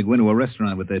every time you go into a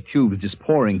restaurant with their tubes just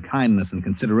pouring kindness and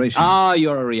consideration.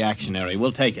 You're a reactionary.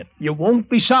 We'll take it. You won't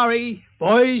be sorry.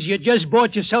 Boys, you just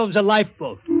bought yourselves a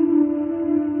lifeboat.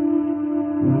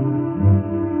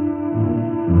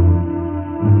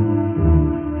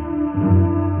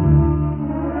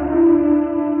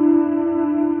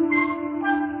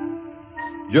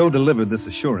 Joe delivered this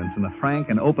assurance in the frank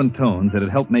and open tones that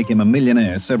had helped make him a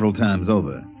millionaire several times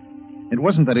over. It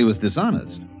wasn't that he was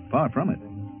dishonest. Far from it.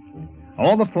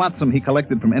 All the flotsam he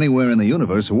collected from anywhere in the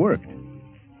universe worked.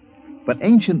 But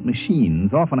ancient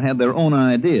machines often had their own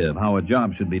idea of how a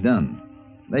job should be done.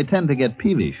 They tend to get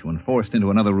peevish when forced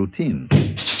into another routine.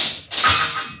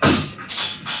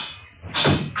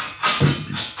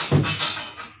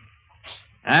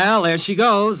 Well, there she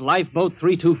goes, Lifeboat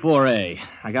 324A.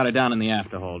 I got her down in the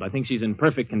afterhold. I think she's in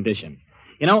perfect condition.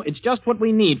 It's just what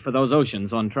we need for those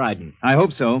oceans on Trident. I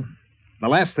hope so. The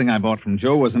last thing I bought from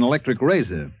Joe was an electric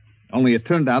razor. Only it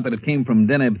turned out that it came from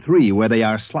Deneb 3, where they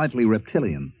are slightly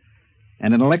reptilian.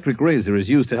 And an electric razor is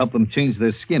used to help them change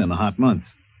their skin in the hot months.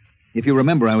 If you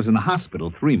remember, I was in the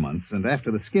hospital 3 months, and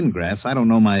after the skin grafts, I don't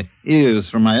know my ears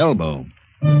from my elbow.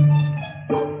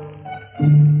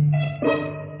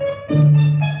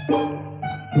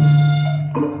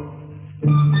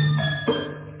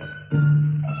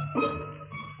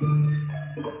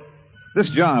 This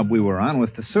job we were on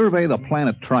was to survey the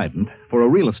planet Trident for a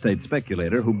real estate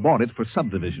speculator who bought it for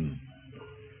subdivision.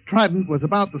 Trident was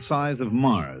about the size of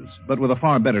Mars, but with a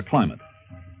far better climate.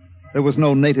 There was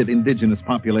no native indigenous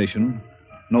population,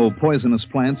 no poisonous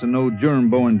plants, and no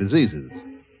germ-borne diseases.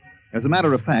 As a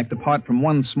matter of fact, apart from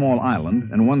one small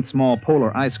island and one small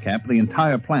polar ice cap, the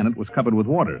entire planet was covered with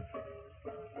water.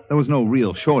 There was no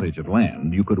real shortage of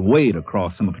land. You could wade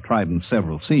across some of Trident's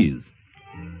several seas.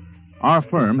 Our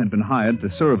firm had been hired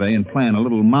to survey and plan a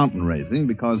little mountain raising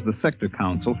because the sector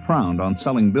council frowned on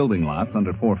selling building lots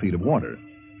under 4 feet of water.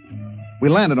 We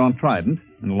landed on Trident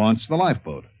and launched the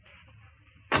lifeboat.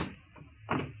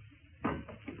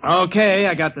 Okay,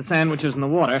 I got the sandwiches in the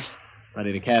water.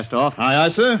 Ready to cast off? Aye,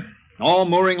 sir. All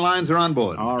mooring lines are on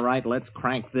board. All right, let's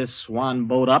crank this swan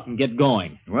boat up and get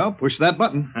going. Well, push that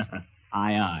button.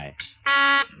 Aye, aye.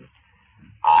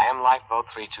 I am Lifeboat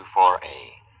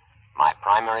 324A. My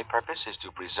primary purpose is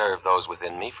to preserve those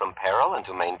within me from peril and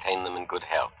to maintain them in good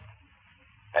health.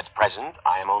 At present,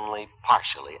 I am only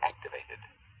partially activated.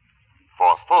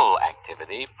 For full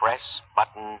activity, press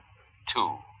button 2.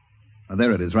 Oh,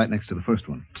 there it is, right next to the first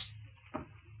one.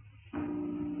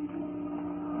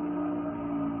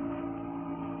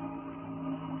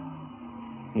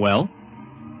 Well?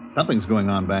 Something's going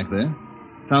on back there.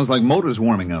 Sounds like motors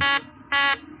warming up.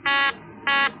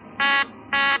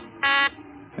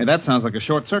 Hey, that sounds like a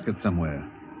short circuit somewhere.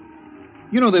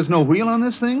 You know there's no wheel on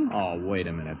this thing? Oh, wait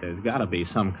a minute. There's got to be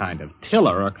some kind of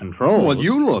tiller or controls. Well,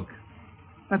 you look.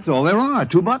 That's all there are,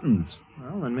 2 buttons.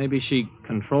 Well, then maybe she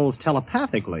controls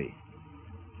telepathically.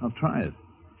 I'll try it.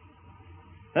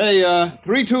 Hey,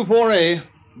 324A,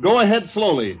 go ahead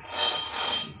slowly.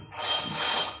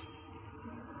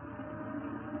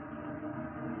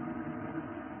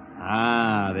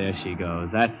 Ah, there she goes.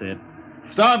 That's it.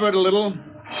 Starboard a little.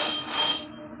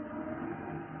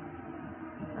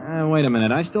 Wait a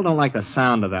minute. I still don't like the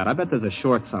sound of that. I bet there's a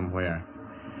short somewhere.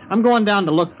 I'm going down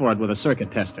to look for it with a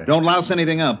circuit tester. Don't louse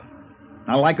anything up.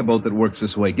 I like a boat that works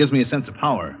this way. Gives me a sense of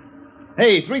power.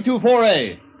 Hey,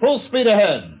 324A, full speed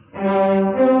ahead.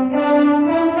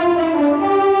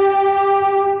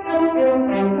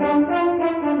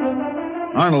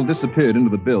 Arnold disappeared into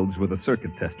the bilge with a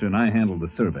circuit tester, and I handled the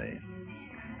survey.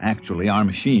 Actually, our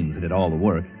machines did all the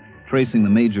work, tracing the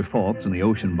major faults in the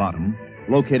ocean bottom,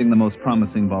 locating the most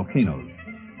promising volcanoes.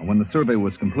 And when the survey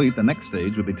was complete, the next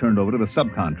stage would be turned over to the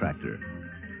subcontractor.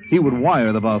 He would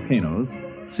wire the volcanoes,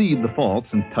 seed the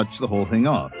faults, and touch the whole thing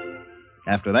off.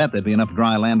 After that, there'd be enough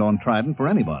dry land on Trident for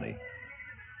anybody.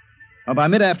 Well, by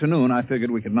mid-afternoon, I figured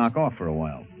we could knock off for a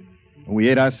while. We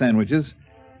ate our sandwiches,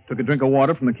 took a drink of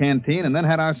water from the canteen, and then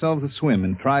had ourselves a swim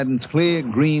in Trident's clear,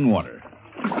 green water.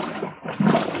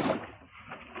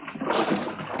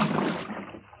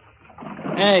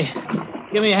 Hey,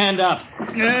 give me a hand up.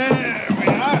 There we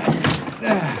are.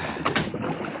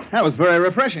 That was very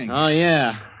refreshing. Oh,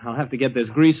 yeah. I'll have to get this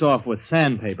grease off with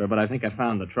sandpaper, but I think I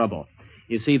found the trouble.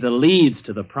 You see, the leads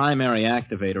to the primary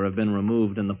activator have been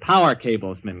removed and the power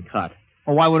cable's been cut.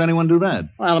 Well, why would anyone do that?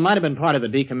 Well, it might have been part of the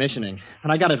decommissioning,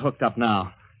 but I got it hooked up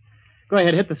now. Go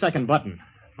ahead, hit the second button.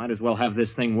 Might as well have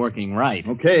this thing working right.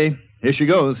 Okay, here she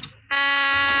goes.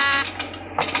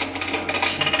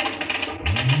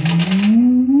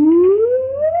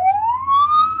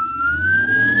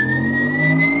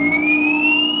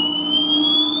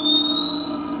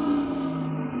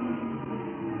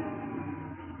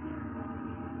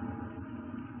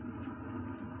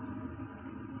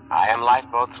 I am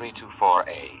Lifeboat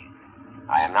 324A.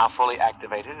 I am now fully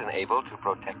activated and able to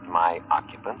protect my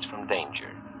occupants from danger.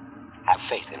 Have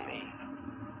faith in me.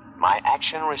 My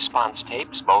action response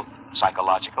tapes, both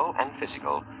psychological and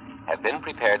physical, have been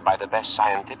prepared by the best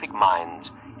scientific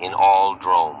minds in all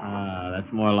drome. Ah,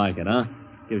 that's more like it, huh?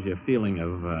 Gives you a feeling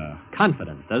of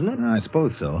confidence, doesn't it? I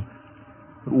suppose so.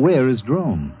 But where is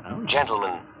Drome? Oh.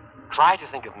 Gentlemen, try to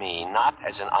think of me not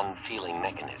as an unfeeling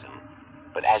mechanism,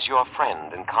 but as your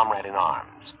friend and comrade in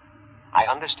arms. I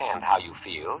understand how you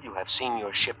feel. You have seen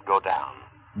your ship go down,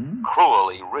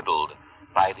 cruelly riddled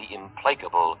by the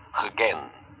implacable Hgen.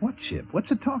 What ship? What's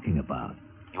it talking about?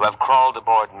 You have crawled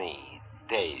aboard me,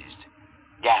 dazed,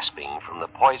 gasping from the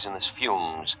poisonous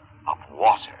fumes of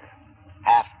water,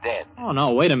 half dead. Oh,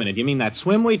 no, wait a minute. You mean that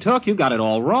swim we took? You got it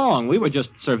all wrong. We were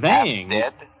just surveying. Half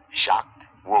dead, shocked,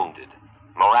 wounded,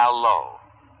 morale low.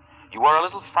 You were a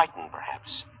little frightened,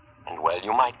 perhaps, and well,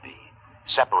 you might be.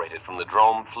 Separated from the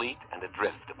Drome fleet and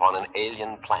adrift upon an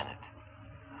alien planet.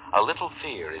 A little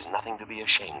fear is nothing to be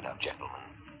ashamed of, gentlemen.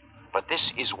 But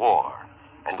this is war,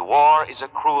 and war is a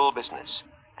cruel business,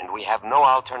 and we have no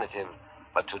alternative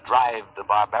but to drive the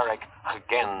barbaric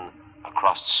Hgen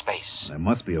across space. There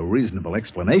must be a reasonable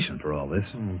explanation for all this.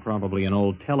 Probably an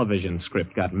old television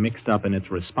script got mixed up in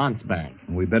its response bank.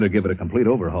 We better give it a complete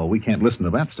overhaul. We can't listen to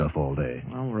that stuff all day.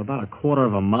 Well, we're about a quarter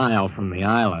of a mile from the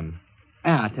island.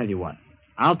 I'll tell you what.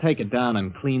 I'll take it down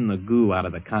and clean the goo out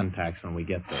of the contacts when we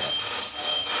get there.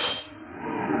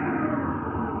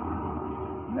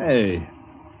 Hey,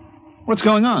 what's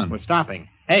going on? We're stopping.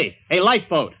 Hey,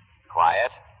 Lifeboat.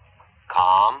 Quiet.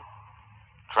 Calm.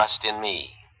 Trust in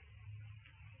me.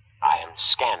 I am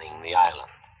scanning the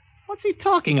island. What's he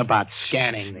talking about,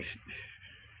 scanning me?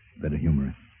 Better humor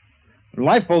it.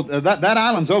 Lifeboat, that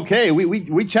island's okay.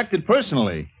 We checked it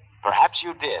personally. Perhaps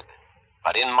you did,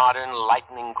 but in modern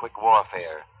lightning-quick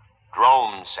warfare,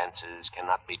 drone senses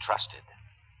cannot be trusted.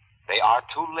 They are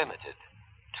too limited,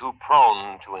 too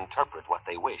prone to interpret what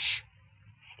they wish.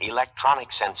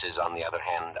 Electronic senses, on the other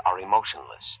hand, are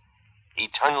emotionless,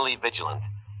 eternally vigilant,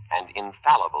 and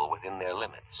infallible within their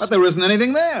limits. But there isn't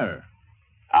anything there.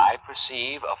 I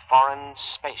perceive a foreign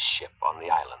spaceship on the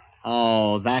island.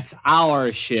 Oh, that's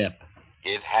our ship.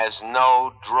 It has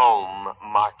no drone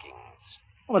markings.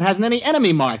 Well, it hasn't any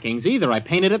enemy markings either. I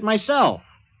painted it myself.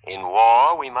 In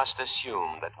war, we must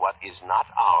assume that what is not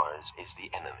ours is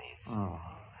the enemy's. Oh.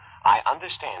 I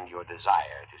understand your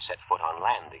desire to set foot on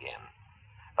land again,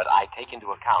 but I take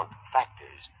into account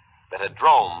factors that a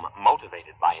drone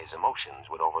motivated by his emotions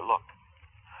would overlook.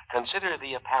 Consider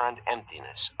the apparent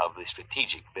emptiness of the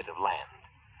strategic bit of land,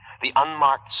 the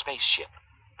unmarked spaceship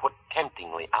put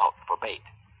temptingly out for bait,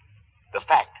 the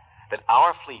fact that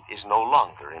our fleet is no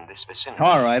longer in this vicinity.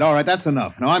 All right, that's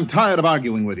enough. Now, I'm tired of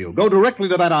arguing with you. Go directly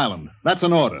to that island. That's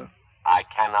an order. I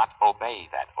cannot obey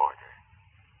that order.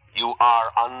 You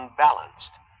are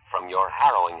unbalanced from your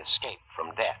harrowing escape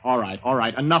from death. All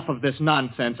right. Enough of this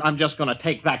nonsense. I'm just going to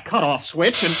take that cutoff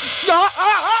switch and...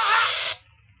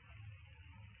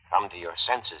 Come to your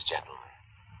senses, gentlemen.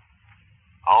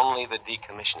 Only the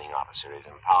decommissioning officer is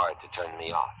empowered to turn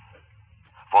me off.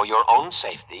 For your own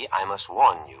safety, I must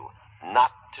warn you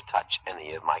not to touch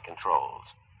any of my controls.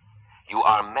 You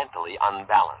are mentally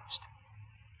unbalanced.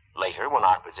 Later, when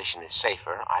our position is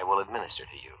safer, I will administer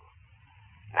to you.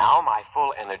 Now, my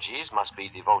full energies must be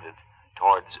devoted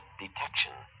towards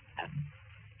detection and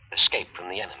escape from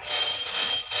the enemy.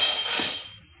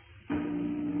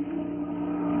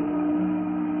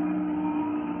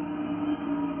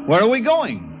 Where are we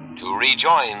going? To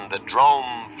rejoin the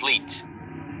drone fleet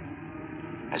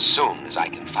as soon as I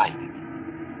can find it.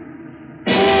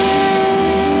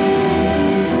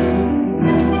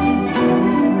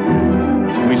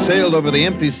 We sailed over the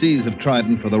empty seas of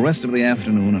Trident for the rest of the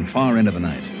afternoon and far into the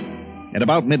night. At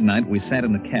about midnight, we sat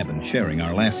in the cabin sharing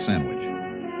our last sandwich.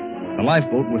 The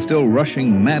lifeboat was still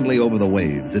rushing madly over the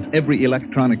waves, its every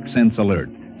electronic sense alert,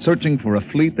 searching for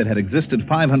a fleet that had existed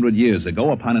 500 years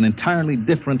ago upon an entirely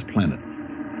different planet.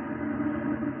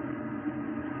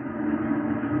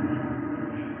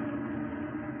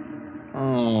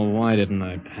 Oh, why didn't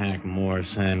I pack more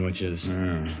sandwiches?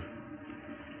 Do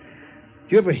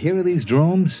you ever hear of these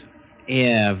drones?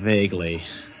 Yeah, vaguely.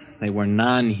 They were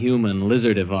non-human,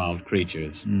 lizard-evolved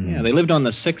creatures. Yeah, they lived on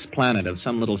the 6th planet of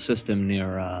some little system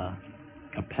near,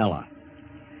 Capella.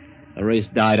 The race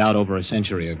died out over a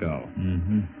century ago.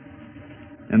 Mm-hmm.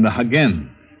 And the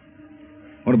Hagen?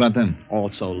 What about them?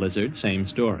 Also lizard, same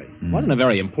story. Wasn't a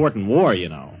very important war, you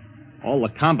know. All the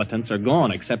combatants are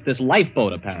gone except this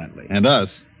lifeboat, apparently. And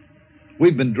us.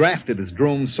 We've been drafted as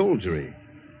drone soldiery.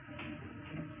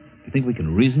 You think we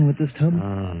can reason with this tub?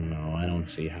 Oh, no, I don't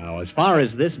see how. As far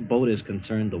as this boat is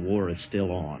concerned, the war is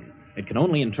still on. It can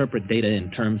only interpret data in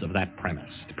terms of that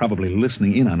premise. It's probably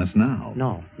listening in on us now.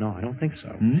 No, I don't think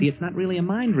so. See, it's not really a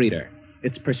mind reader.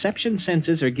 Its perception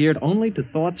senses are geared only to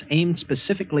thoughts aimed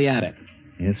specifically at it.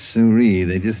 Yes, sirree.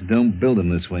 They just don't build them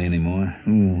this way anymore.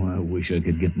 Oh, I wish I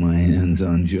could get my hands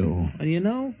on Joe. Well, you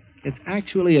know, it's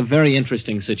actually a very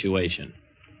interesting situation.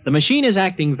 The machine is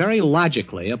acting very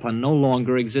logically upon no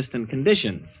longer existent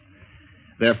conditions.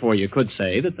 Therefore, you could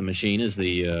say that the machine is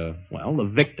the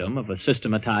victim of a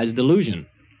systematized delusion.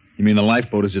 You mean the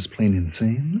lifeboat is just plain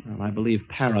insane? Well, I believe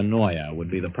paranoia would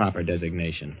be the proper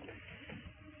designation.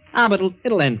 But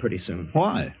it'll end pretty soon.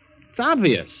 Why? It's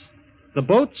obvious. The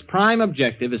boat's prime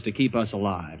objective is to keep us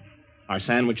alive. Our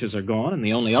sandwiches are gone, and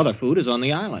the only other food is on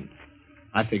the island.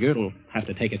 I figure it'll have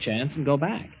to take a chance and go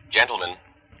back. Gentlemen,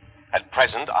 at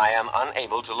present, I am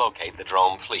unable to locate the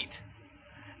drone fleet.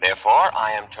 Therefore,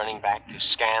 I am turning back to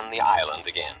scan the island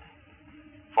again.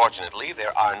 Fortunately,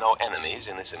 there are no enemies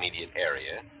in this immediate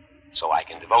area, so I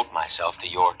can devote myself to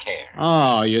your care.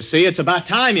 Oh, you see, it's about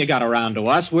time you got around to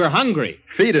us. We're hungry.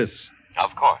 Feed us.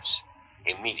 Of course.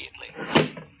 Immediately.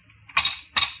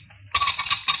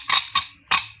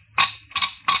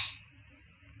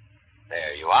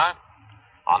 There you are,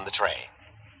 on the tray.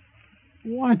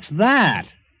 What's that?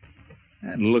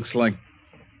 That looks like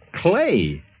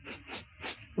clay.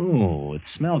 Oh, it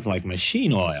smells like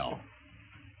machine oil.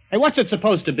 Hey, what's it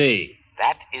supposed to be?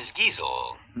 That is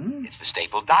Giesel. It's the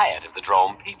staple diet of the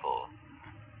Drome people.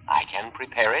 I can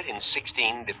prepare it in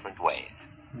 16 different ways.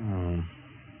 Oh,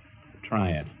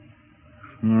 try it.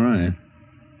 All right.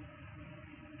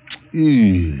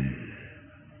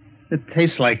 It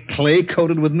tastes like clay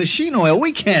coated with machine oil.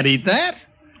 We can't eat that.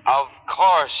 Of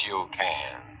course you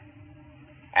can.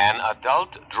 An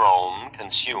adult drone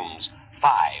consumes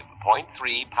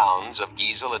 5.3 pounds of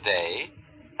Giesel a day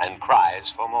and cries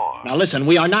for more. Now listen,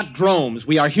 we are not dromes.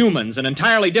 We are humans, an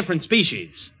entirely different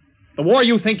species. The war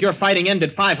you think you're fighting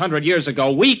ended 500 years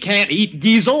ago. We can't eat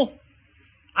Giesel.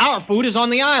 Our food is on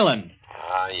the island.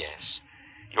 Ah, yes.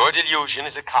 Your delusion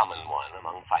is a common one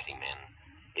among fighting men.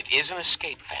 It is an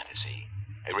escape fantasy,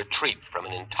 a retreat from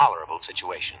an intolerable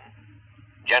situation.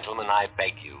 Gentlemen, I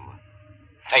beg you,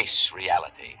 face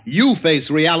reality. You face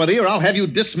reality, or I'll have you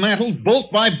dismantled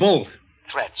bolt by bolt.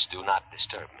 Threats do not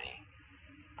disturb me.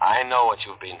 I know what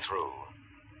you've been through.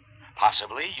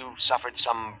 Possibly you've suffered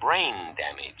some brain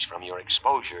damage from your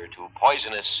exposure to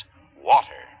poisonous water.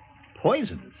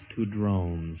 Poisonous? To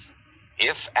drones.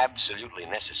 If absolutely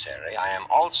necessary, I am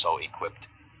also equipped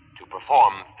to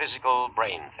perform physical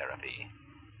brain therapy.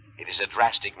 It is a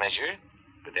drastic measure,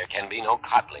 but there can be no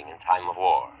coddling in time of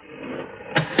war.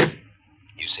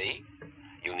 You see,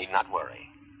 you need not worry.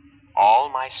 All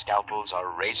my scalpels are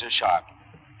razor sharp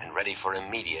and ready for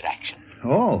immediate action.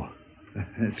 Oh,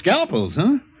 scalpels,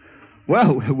 huh?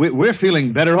 Well, we're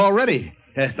feeling better already.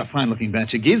 It's a fine-looking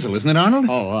batch of Giesel, isn't it, Arnold?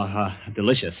 Oh,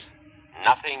 delicious.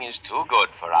 Nothing is too good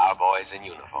for our boys in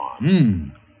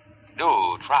uniform.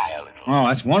 Do try a little. Oh,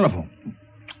 that's wonderful.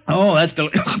 Oh, that's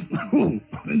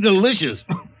delicious.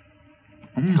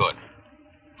 Good.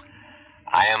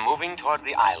 I am moving toward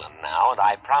the island now, and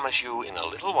I promise you in a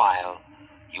little while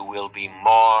you will be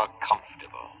more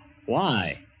comfortable.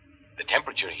 Why? The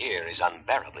temperature here is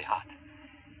unbearably hot.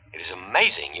 It is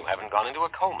amazing you haven't gone into a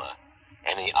coma.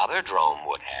 Any other drone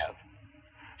would have.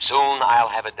 Soon I'll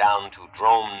have it down to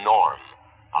drone norm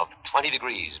of 20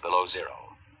 degrees below zero.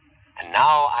 And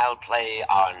now I'll play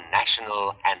our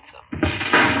national anthem.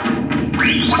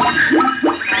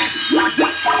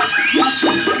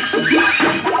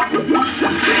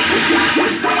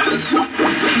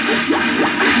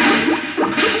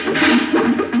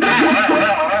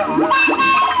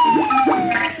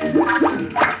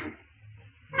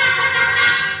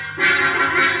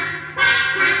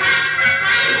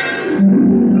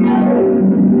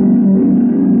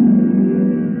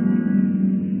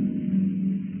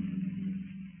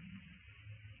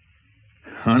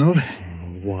 Arnold?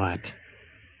 What?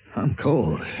 I'm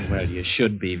cold. Well, you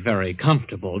should be very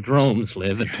comfortable. Drones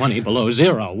live at 20 below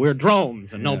zero. We're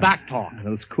drones and no back talk.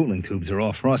 Those cooling tubes are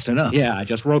all frosted up. Yeah, I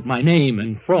just wrote my name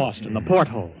in frost in the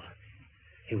porthole.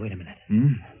 Hey, wait a minute.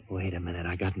 Wait a minute.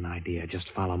 I got an idea. Just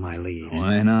follow my lead.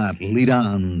 Why not? Lead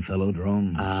on, fellow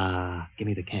drone. Give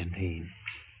me the canteen.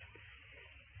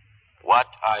 What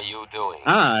are you doing?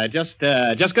 Just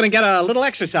gonna get a little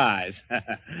exercise.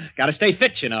 Gotta stay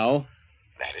fit, you know.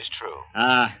 That is true.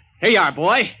 Here you are,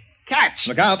 boy. Catch.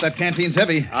 Look out, that canteen's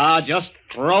heavy. Just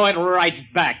throw it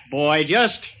right back, boy.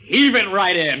 Just heave it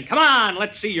right in. Come on,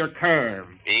 let's see your curve.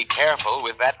 Be careful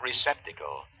with that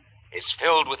receptacle. It's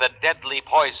filled with a deadly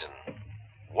poison.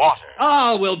 Water.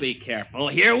 Oh, we'll be careful.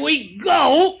 Here we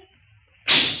go.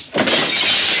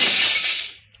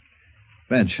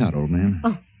 Bad shot, old man.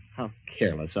 Oh, how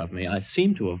careless of me. I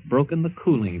seem to have broken the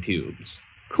cooling tubes.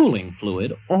 Cooling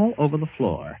fluid all over the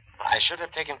floor. I should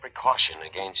have taken precaution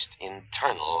against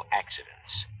internal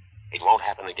accidents. It won't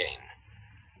happen again.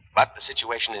 But the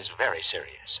situation is very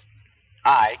serious.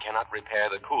 I cannot repair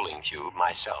the cooling tube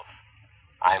myself.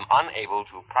 I'm unable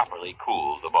to properly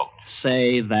cool the boat.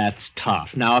 Say, that's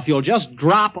tough. Now, if you'll just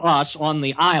drop us on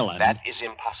the island... That is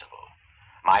impossible.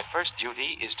 My first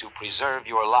duty is to preserve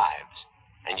your lives,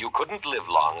 and you couldn't live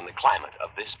long in the climate of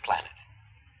this planet.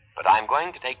 But I'm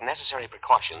going to take necessary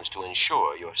precautions to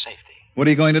ensure your safety. What are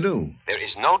you going to do? There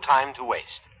is no time to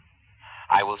waste.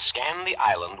 I will scan the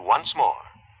island once more.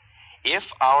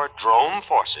 If our drone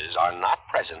forces are not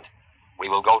present, we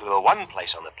will go to the one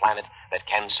place on the planet that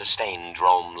can sustain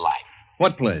drone life.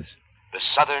 What place? The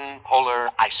southern polar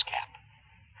ice cap.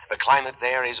 The climate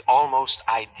there is almost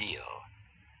ideal.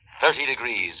 30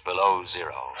 degrees below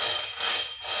zero.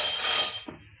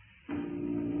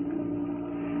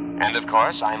 And, of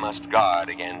course, I must guard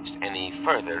against any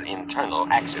further internal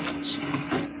accidents.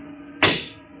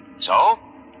 So,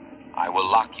 I will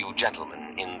lock you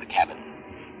gentlemen in the cabin.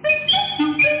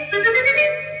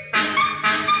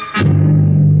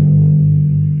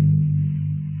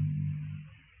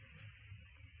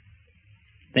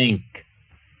 Think.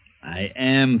 I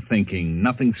am thinking.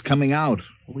 Nothing's coming out.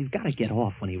 We've got to get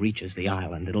off when he reaches the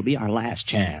island. It'll be our last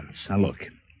chance. Now, look.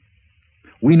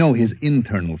 We know his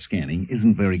internal scanning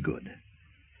isn't very good.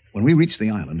 When we reach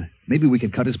the island, maybe we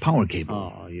could cut his power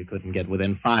cable. Oh, you couldn't get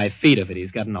within 5 feet of it.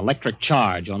 He's got an electric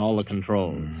charge on all the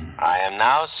controls. I am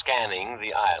now scanning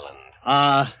the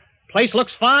island. Place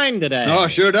looks fine today. Oh,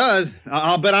 sure does.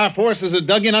 I'll bet our forces are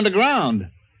dug in underground.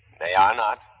 They are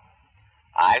not.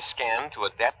 I scanned to a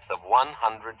depth of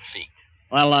 100 feet.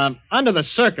 Well, under the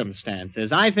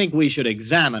circumstances, I think we should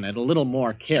examine it a little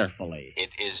more carefully.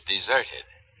 It is deserted.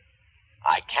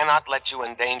 I cannot let you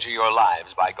endanger your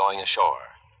lives by going ashore.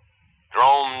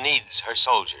 Drome needs her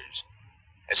soldiers,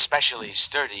 especially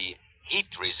sturdy,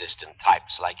 heat-resistant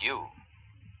types like you.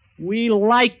 We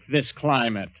like this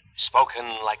climate. Spoken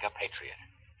like a patriot.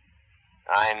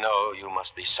 I know you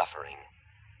must be suffering,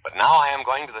 but now I am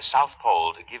going to the South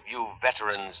Pole to give you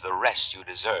veterans the rest you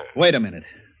deserve. Wait a minute.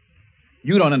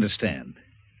 You don't understand.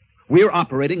 We're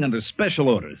operating under special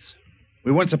orders.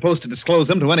 We weren't supposed to disclose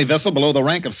them to any vessel below the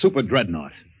rank of super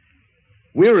dreadnought.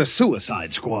 We're a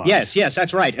suicide squad. Yes,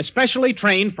 that's right. Especially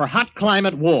trained for hot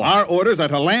climate war. Our orders are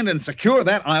to land and secure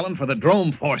that island for the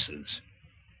Drome forces.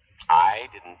 I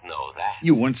didn't know that.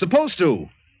 You weren't supposed to.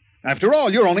 After all,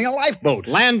 you're only a lifeboat.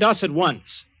 Land us at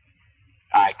once.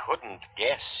 I couldn't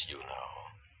guess, you know.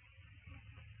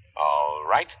 All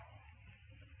right.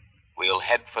 We'll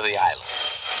head for the island.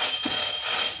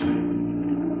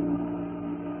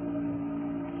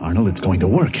 Arnold, it's going to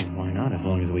work. Why not, as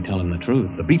long as we tell him the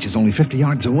truth? The beach is only 50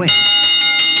 yards away.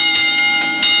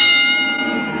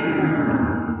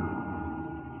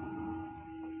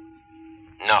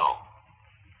 No.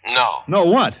 No,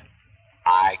 what?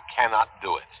 I cannot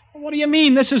do it. What do you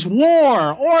mean? This is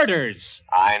war. Orders.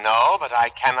 I know, but I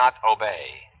cannot obey.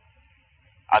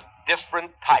 A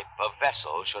different type of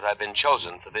vessel should have been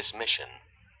chosen for this mission,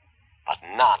 but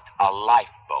not a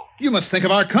lifeboat. You must think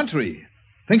of our country.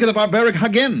 Think of the barbaric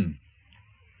Hagen.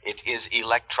 It is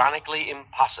electronically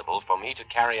impossible for me to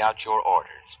carry out your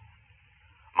orders.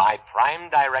 My prime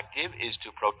directive is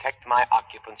to protect my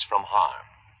occupants from harm.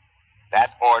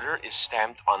 That order is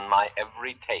stamped on my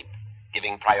every tape,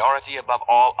 giving priority above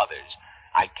all others.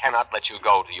 I cannot let you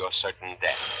go to your certain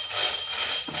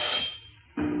death.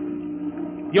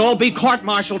 You'll be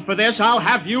court-martialed for this. I'll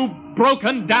have you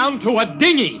broken down to a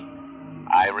dinghy.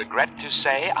 I regret to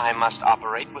say I must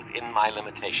operate within my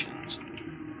limitations.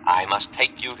 I must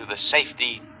take you to the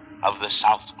safety of the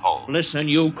South Pole. Listen,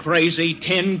 you crazy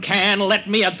tin can. Let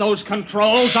me at those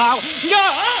controls.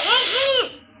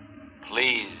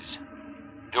 Please,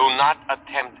 do not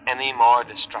attempt any more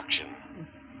destruction.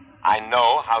 I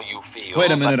know how you feel.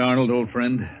 Wait a minute, Arnold, old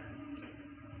friend.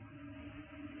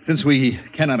 Since we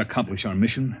cannot accomplish our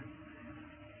mission,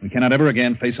 we cannot ever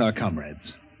again face our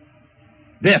comrades.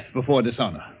 Death before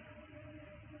dishonor.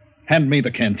 Hand me the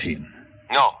canteen.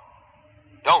 No,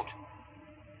 don't.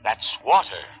 That's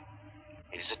water.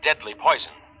 It is a deadly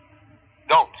poison.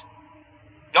 Don't.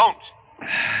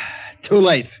 Too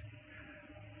late.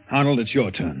 Arnold, it's your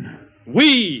turn.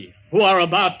 We, who are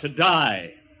about to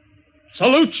die,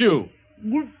 salute you.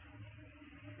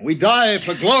 We die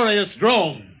for glorious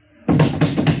Drome.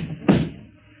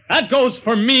 That goes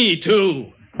for me,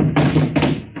 too.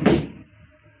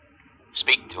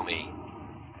 Speak to me.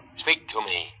 Speak to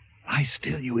me. Lie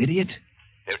still, you idiot.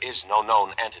 There is no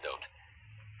known antidote.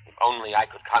 If only I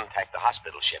could contact the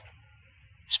hospital ship.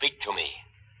 Speak to me.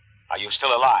 Are you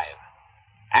still alive?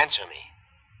 Answer me.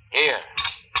 Here.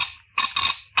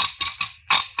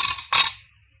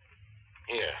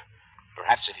 Here.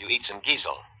 Perhaps if you eat some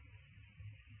giesel.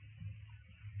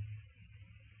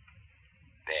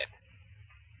 Dead.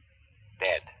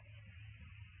 Dead.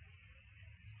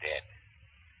 Dead.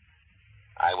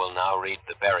 I will now read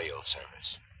the burial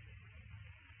service.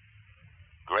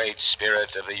 Great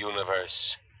Spirit of the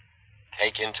universe,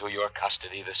 take into your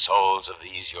custody the souls of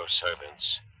these your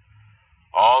servants.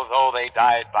 Although they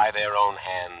died by their own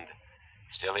hand,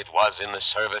 still it was in the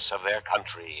service of their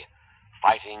country,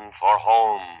 fighting for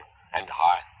home and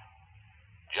hearth.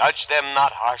 Judge them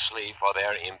not harshly for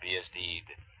their impious deed.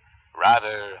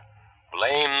 Rather,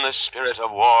 blame the spirit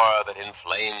of war that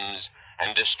inflames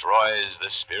and destroys the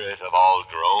spirit of all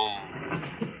Drome.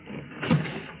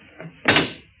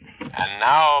 And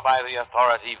now, by the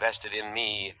authority vested in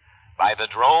me, by the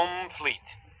Drome fleet,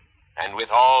 and with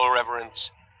all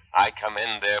reverence, I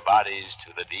commend their bodies to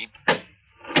the deep.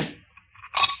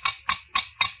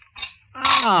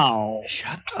 Ow!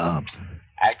 Shut up.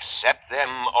 Accept them,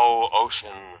 O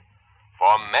ocean,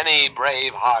 For many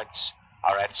brave hearts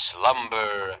are at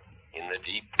slumber in the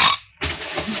deep.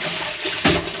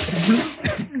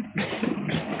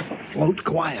 Float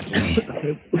quietly.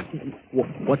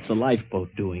 What's the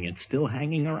lifeboat doing? It's still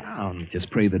hanging around. Just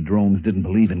pray the drones didn't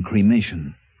believe in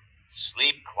cremation.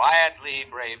 Sleep quietly,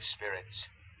 brave spirits.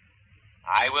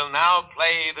 I will now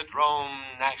play the drone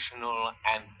national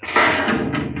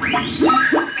anthem.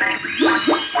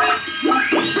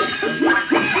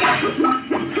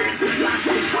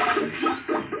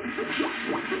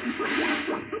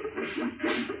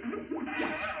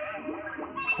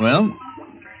 Well,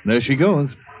 there she goes.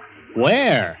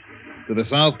 Where? To the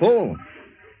South Pole.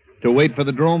 To wait for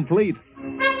the drone fleet.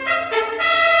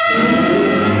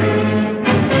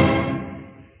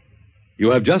 You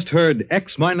have just heard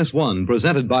X-1,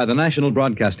 presented by the National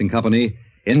Broadcasting Company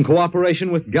in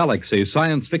cooperation with Galaxy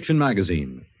Science Fiction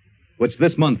Magazine, which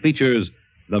this month features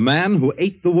The Man Who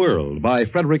Ate the World by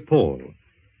Frederick Pohl.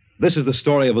 This is the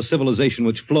story of a civilization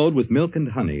which flowed with milk and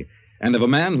honey, and of a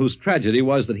man whose tragedy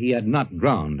was that he had not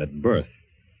drowned at birth.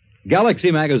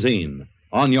 Galaxy Magazine,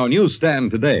 on your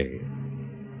newsstand today.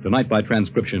 Tonight, by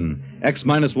transcription,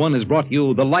 X-1 has brought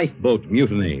you The Lifeboat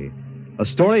Mutiny, a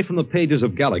story from the pages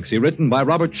of Galaxy written by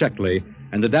Robert Sheckley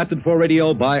and adapted for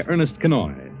radio by Ernest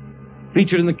Kenoy.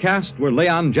 Featured in the cast were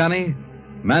Leon Janney,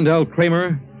 Mandel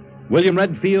Kramer, William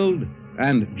Redfield,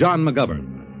 and John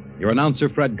McGovern. Your announcer,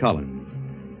 Fred Collins.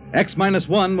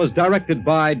 X-1 was directed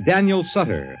by Daniel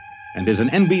Sutter and is an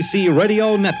NBC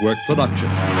Radio Network production.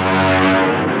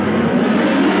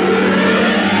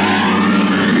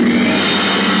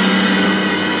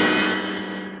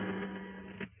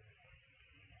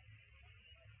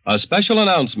 A special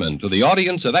announcement to the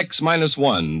audience of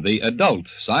X-1, the adult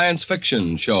science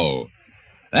fiction show.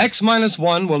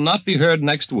 X-1 will not be heard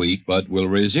next week, but will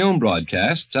resume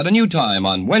broadcasts at a new time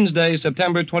on Wednesday,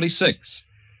 September 26th,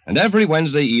 and every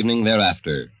Wednesday evening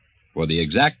thereafter. For the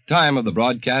exact time of the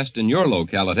broadcast in your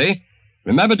locality,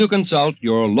 remember to consult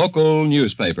your local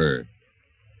newspaper.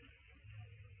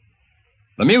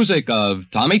 The music of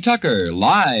Tommy Tucker,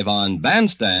 live on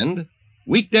Bandstand,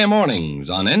 weekday mornings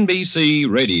on NBC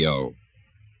Radio.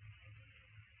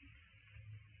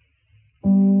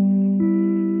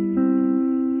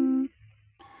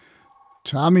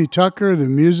 Tommy Tucker, the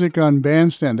music on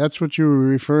Bandstand. That's what you were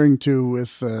referring to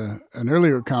with an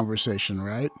earlier conversation,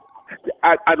 right?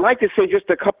 I'd like to say just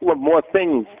a couple of more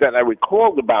things that I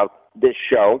recalled about this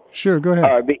show. Sure, go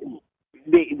ahead.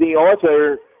 The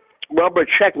author, Robert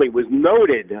Sheckley, was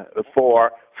noted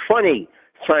for funny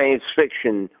science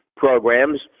fiction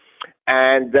programs,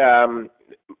 and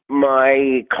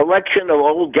my collection of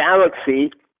old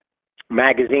Galaxy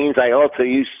magazines, I also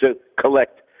used to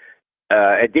collect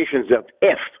editions of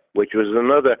If, which was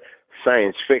another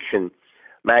science fiction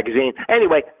magazine.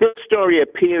 Anyway, this story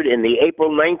appeared in the April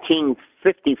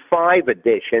 1955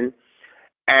 edition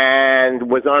and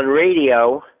was on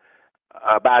radio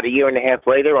about a year and a half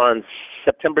later on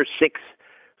September 6,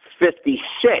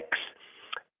 56.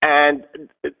 And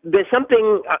there's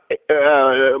something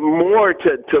more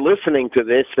to listening to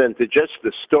this than to just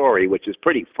the story, which is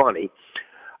pretty funny.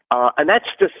 And that's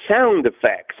the sound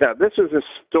effects. Now, this is a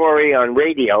story on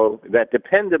radio that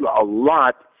depended a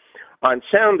lot on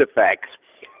sound effects.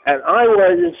 And I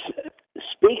was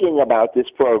speaking about this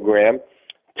program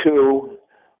to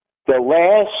the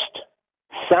last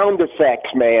sound effects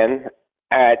man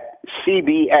at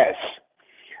CBS.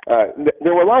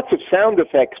 There were lots of sound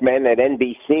effects men at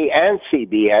NBC and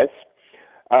CBS,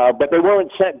 but they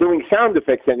weren't doing sound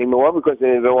effects anymore because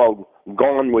they were all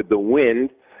gone with the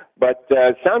wind. But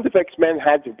sound effects men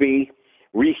had to be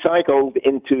recycled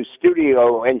into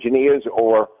studio engineers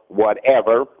or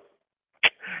whatever,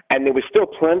 and there was still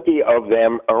plenty of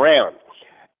them around.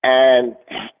 And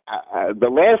the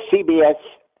last CBS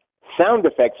sound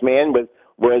effects man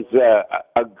was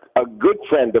a good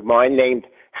friend of mine named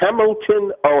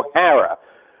Hamilton O'Hara.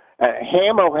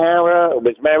 Ham O'Hara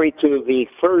was married to the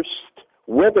first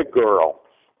weather girl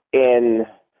in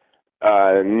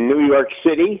New York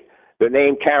City. The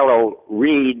name Carol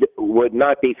Reed would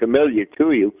not be familiar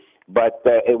to you, but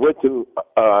it would to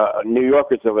New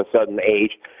Yorkers of a certain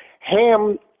age.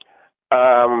 Ham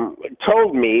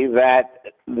told me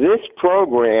that this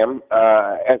program,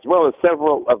 as well as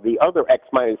several of the other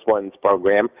X-1's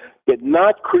program, did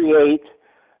not create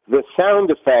the sound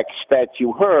effects that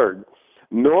you heard,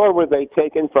 nor were they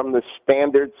taken from the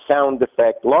standard sound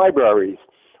effect libraries,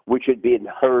 which had been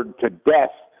heard to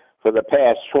death for the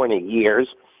past 20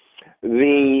 years.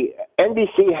 The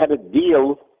NBC had a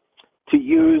deal to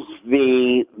use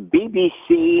the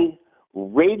BBC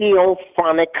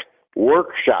Radiophonic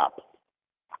Workshop.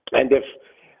 And if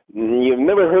You've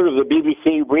never heard of the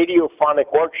BBC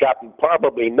Radiophonic Workshop, and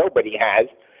probably nobody has.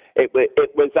 It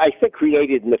was, I think,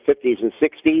 created in the 50s and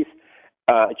 60s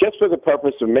just for the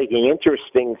purpose of making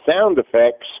interesting sound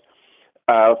effects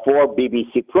for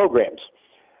BBC programs.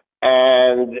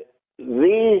 And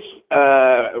these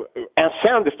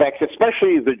sound effects,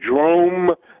 especially the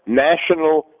Drome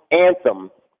National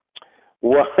Anthem,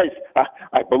 was,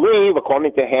 I believe,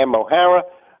 according to Ham O'Hara,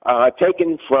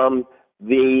 taken from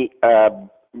the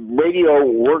Radio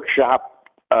Workshop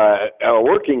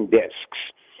working discs.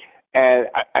 And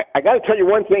I got to tell you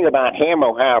one thing about Ham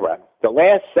O'Hara. The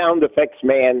last sound effects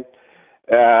man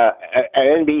at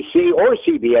NBC or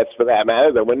CBS, for that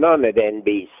matter, there were none at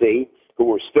NBC who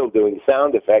were still doing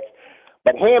sound effects.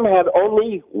 But Ham had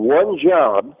only one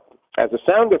job as a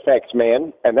sound effects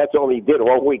man, and that's all he did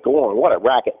all week long. What a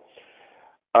racket.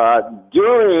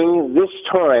 During this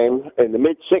time, in the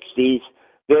mid-'60s,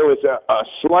 there was a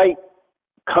slight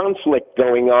conflict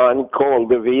going on called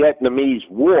the Vietnamese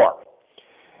War.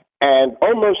 And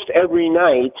almost every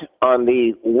night on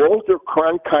the Walter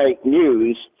Cronkite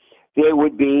News, there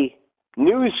would be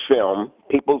news film.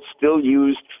 People still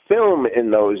used film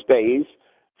in those days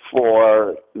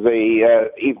for the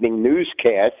evening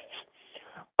newscasts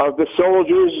of the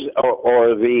soldiers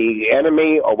or the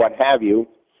enemy or what have you,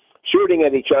 shooting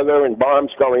at each other and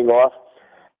bombs going off.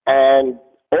 And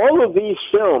all of these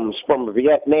films from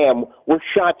Vietnam were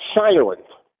shot silent.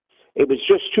 It was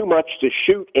just too much to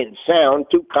shoot in sound,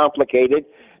 too complicated,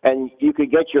 and you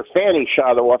could get your fanny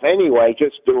shot off anyway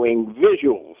just doing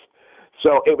visuals.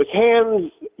 So it was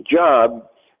Ham's job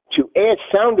to add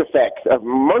sound effects of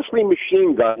mostly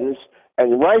machine guns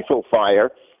and rifle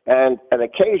fire and an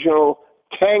occasional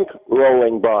tank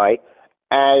rolling by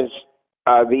as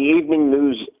the evening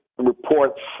news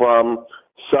report from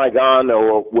Saigon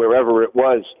or wherever it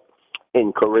was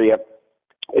in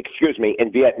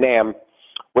Vietnam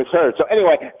was heard. So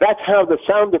anyway, that's how the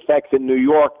sound effects in New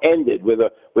York ended, with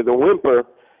a whimper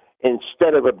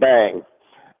instead of a bang.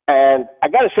 And I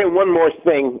got to say one more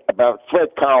thing about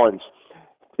Fred Collins.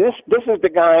 This is the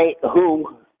guy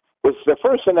who was the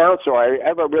first announcer I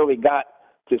ever really got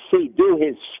to see do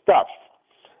his stuff.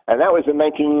 And that was in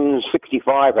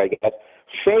 1965, I guess.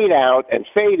 Fade out and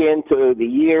fade into the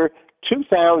year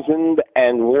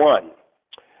 2001.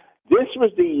 This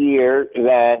was the year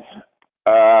that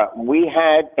we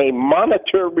had a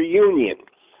Monitor reunion.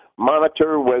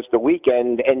 Monitor was the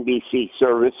weekend NBC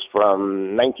service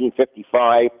from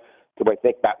 1955 to, I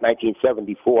think, about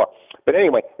 1974. But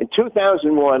anyway, in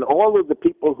 2001, all of the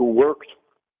people who worked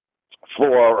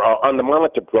for on the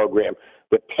Monitor program,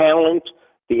 the talent,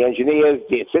 the engineers,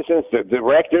 the assistants, the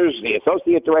directors, the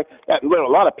associate directors, there were a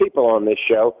lot of people on this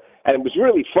show, and it was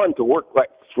really fun to work, like,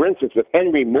 for instance, with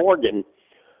Henry Morgan,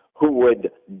 who would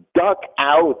duck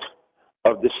out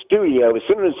of the studio as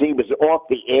soon as he was off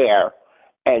the air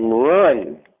and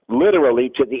run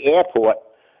literally to the airport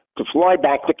to fly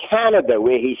back to Canada,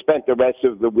 where he spent the rest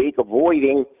of the week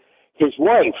avoiding his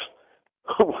wife,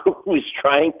 who was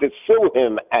trying to sue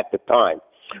him at the time.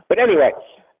 But anyway,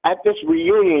 at this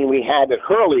reunion we had at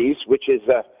Hurley's, which is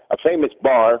a famous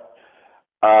bar,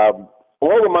 all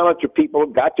the Monitor people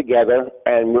got together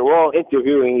and we were all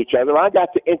interviewing each other. I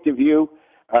got to interview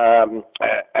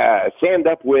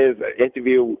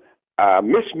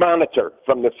Miss Monitor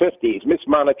from the 50s. Miss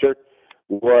Monitor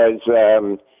was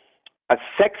a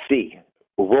sexy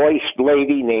voiced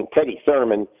lady named Teddy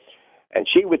Thurman, and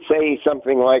she would say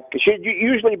something like, she'd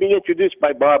usually be introduced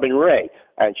by Bob and Ray,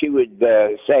 and she would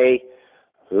say,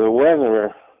 "The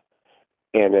weather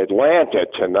in Atlanta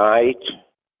tonight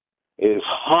is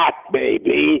hot,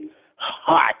 baby,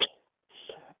 hot."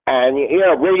 And,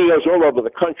 radios all over the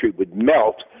country would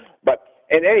melt. But,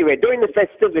 and anyway, during the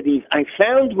festivities, I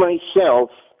found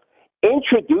myself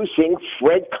introducing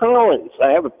Fred Collins.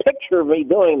 I have a picture of me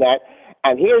doing that.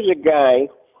 And here's a guy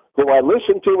who I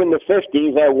listened to in the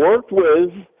 50s, I worked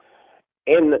with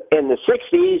in the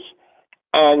 60s,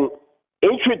 and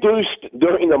introduced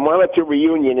during the Monitor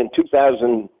reunion in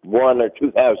 2001 or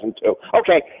 2002.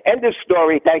 Okay, end of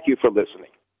story. Thank you for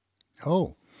listening.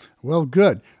 Oh, well,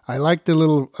 good. I like the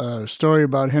little story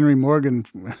about Henry Morgan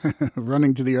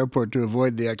running to the airport to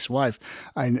avoid the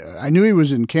ex-wife. I knew he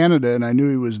was in Canada, and I knew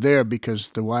he was there because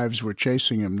the wives were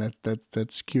chasing him.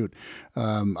 That's cute.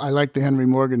 I like the Henry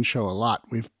Morgan show a lot.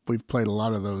 We've played a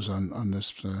lot of those on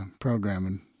this program,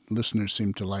 and listeners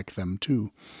seem to like them too.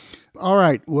 All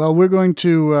right. Well, we're going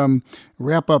to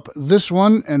wrap up this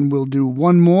one, and we'll do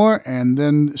one more and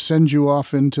then send you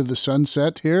off into the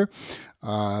sunset here.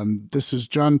 This is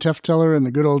John Tefteller in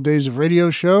the Good Old Days of Radio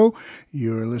show.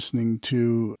 You're listening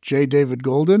to J. David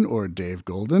Goldin, or Dave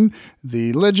Goldin,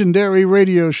 the legendary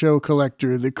radio show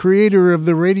collector, the creator of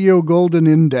the Radio Goldin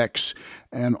Index,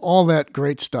 and all that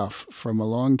great stuff from a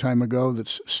long time ago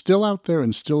that's still out there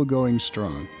and still going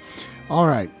strong. All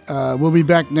right, we'll be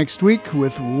back next week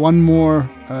with one more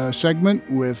segment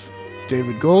with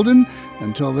David Goldin.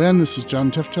 Until then, this is John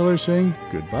Tefteller saying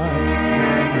goodbye.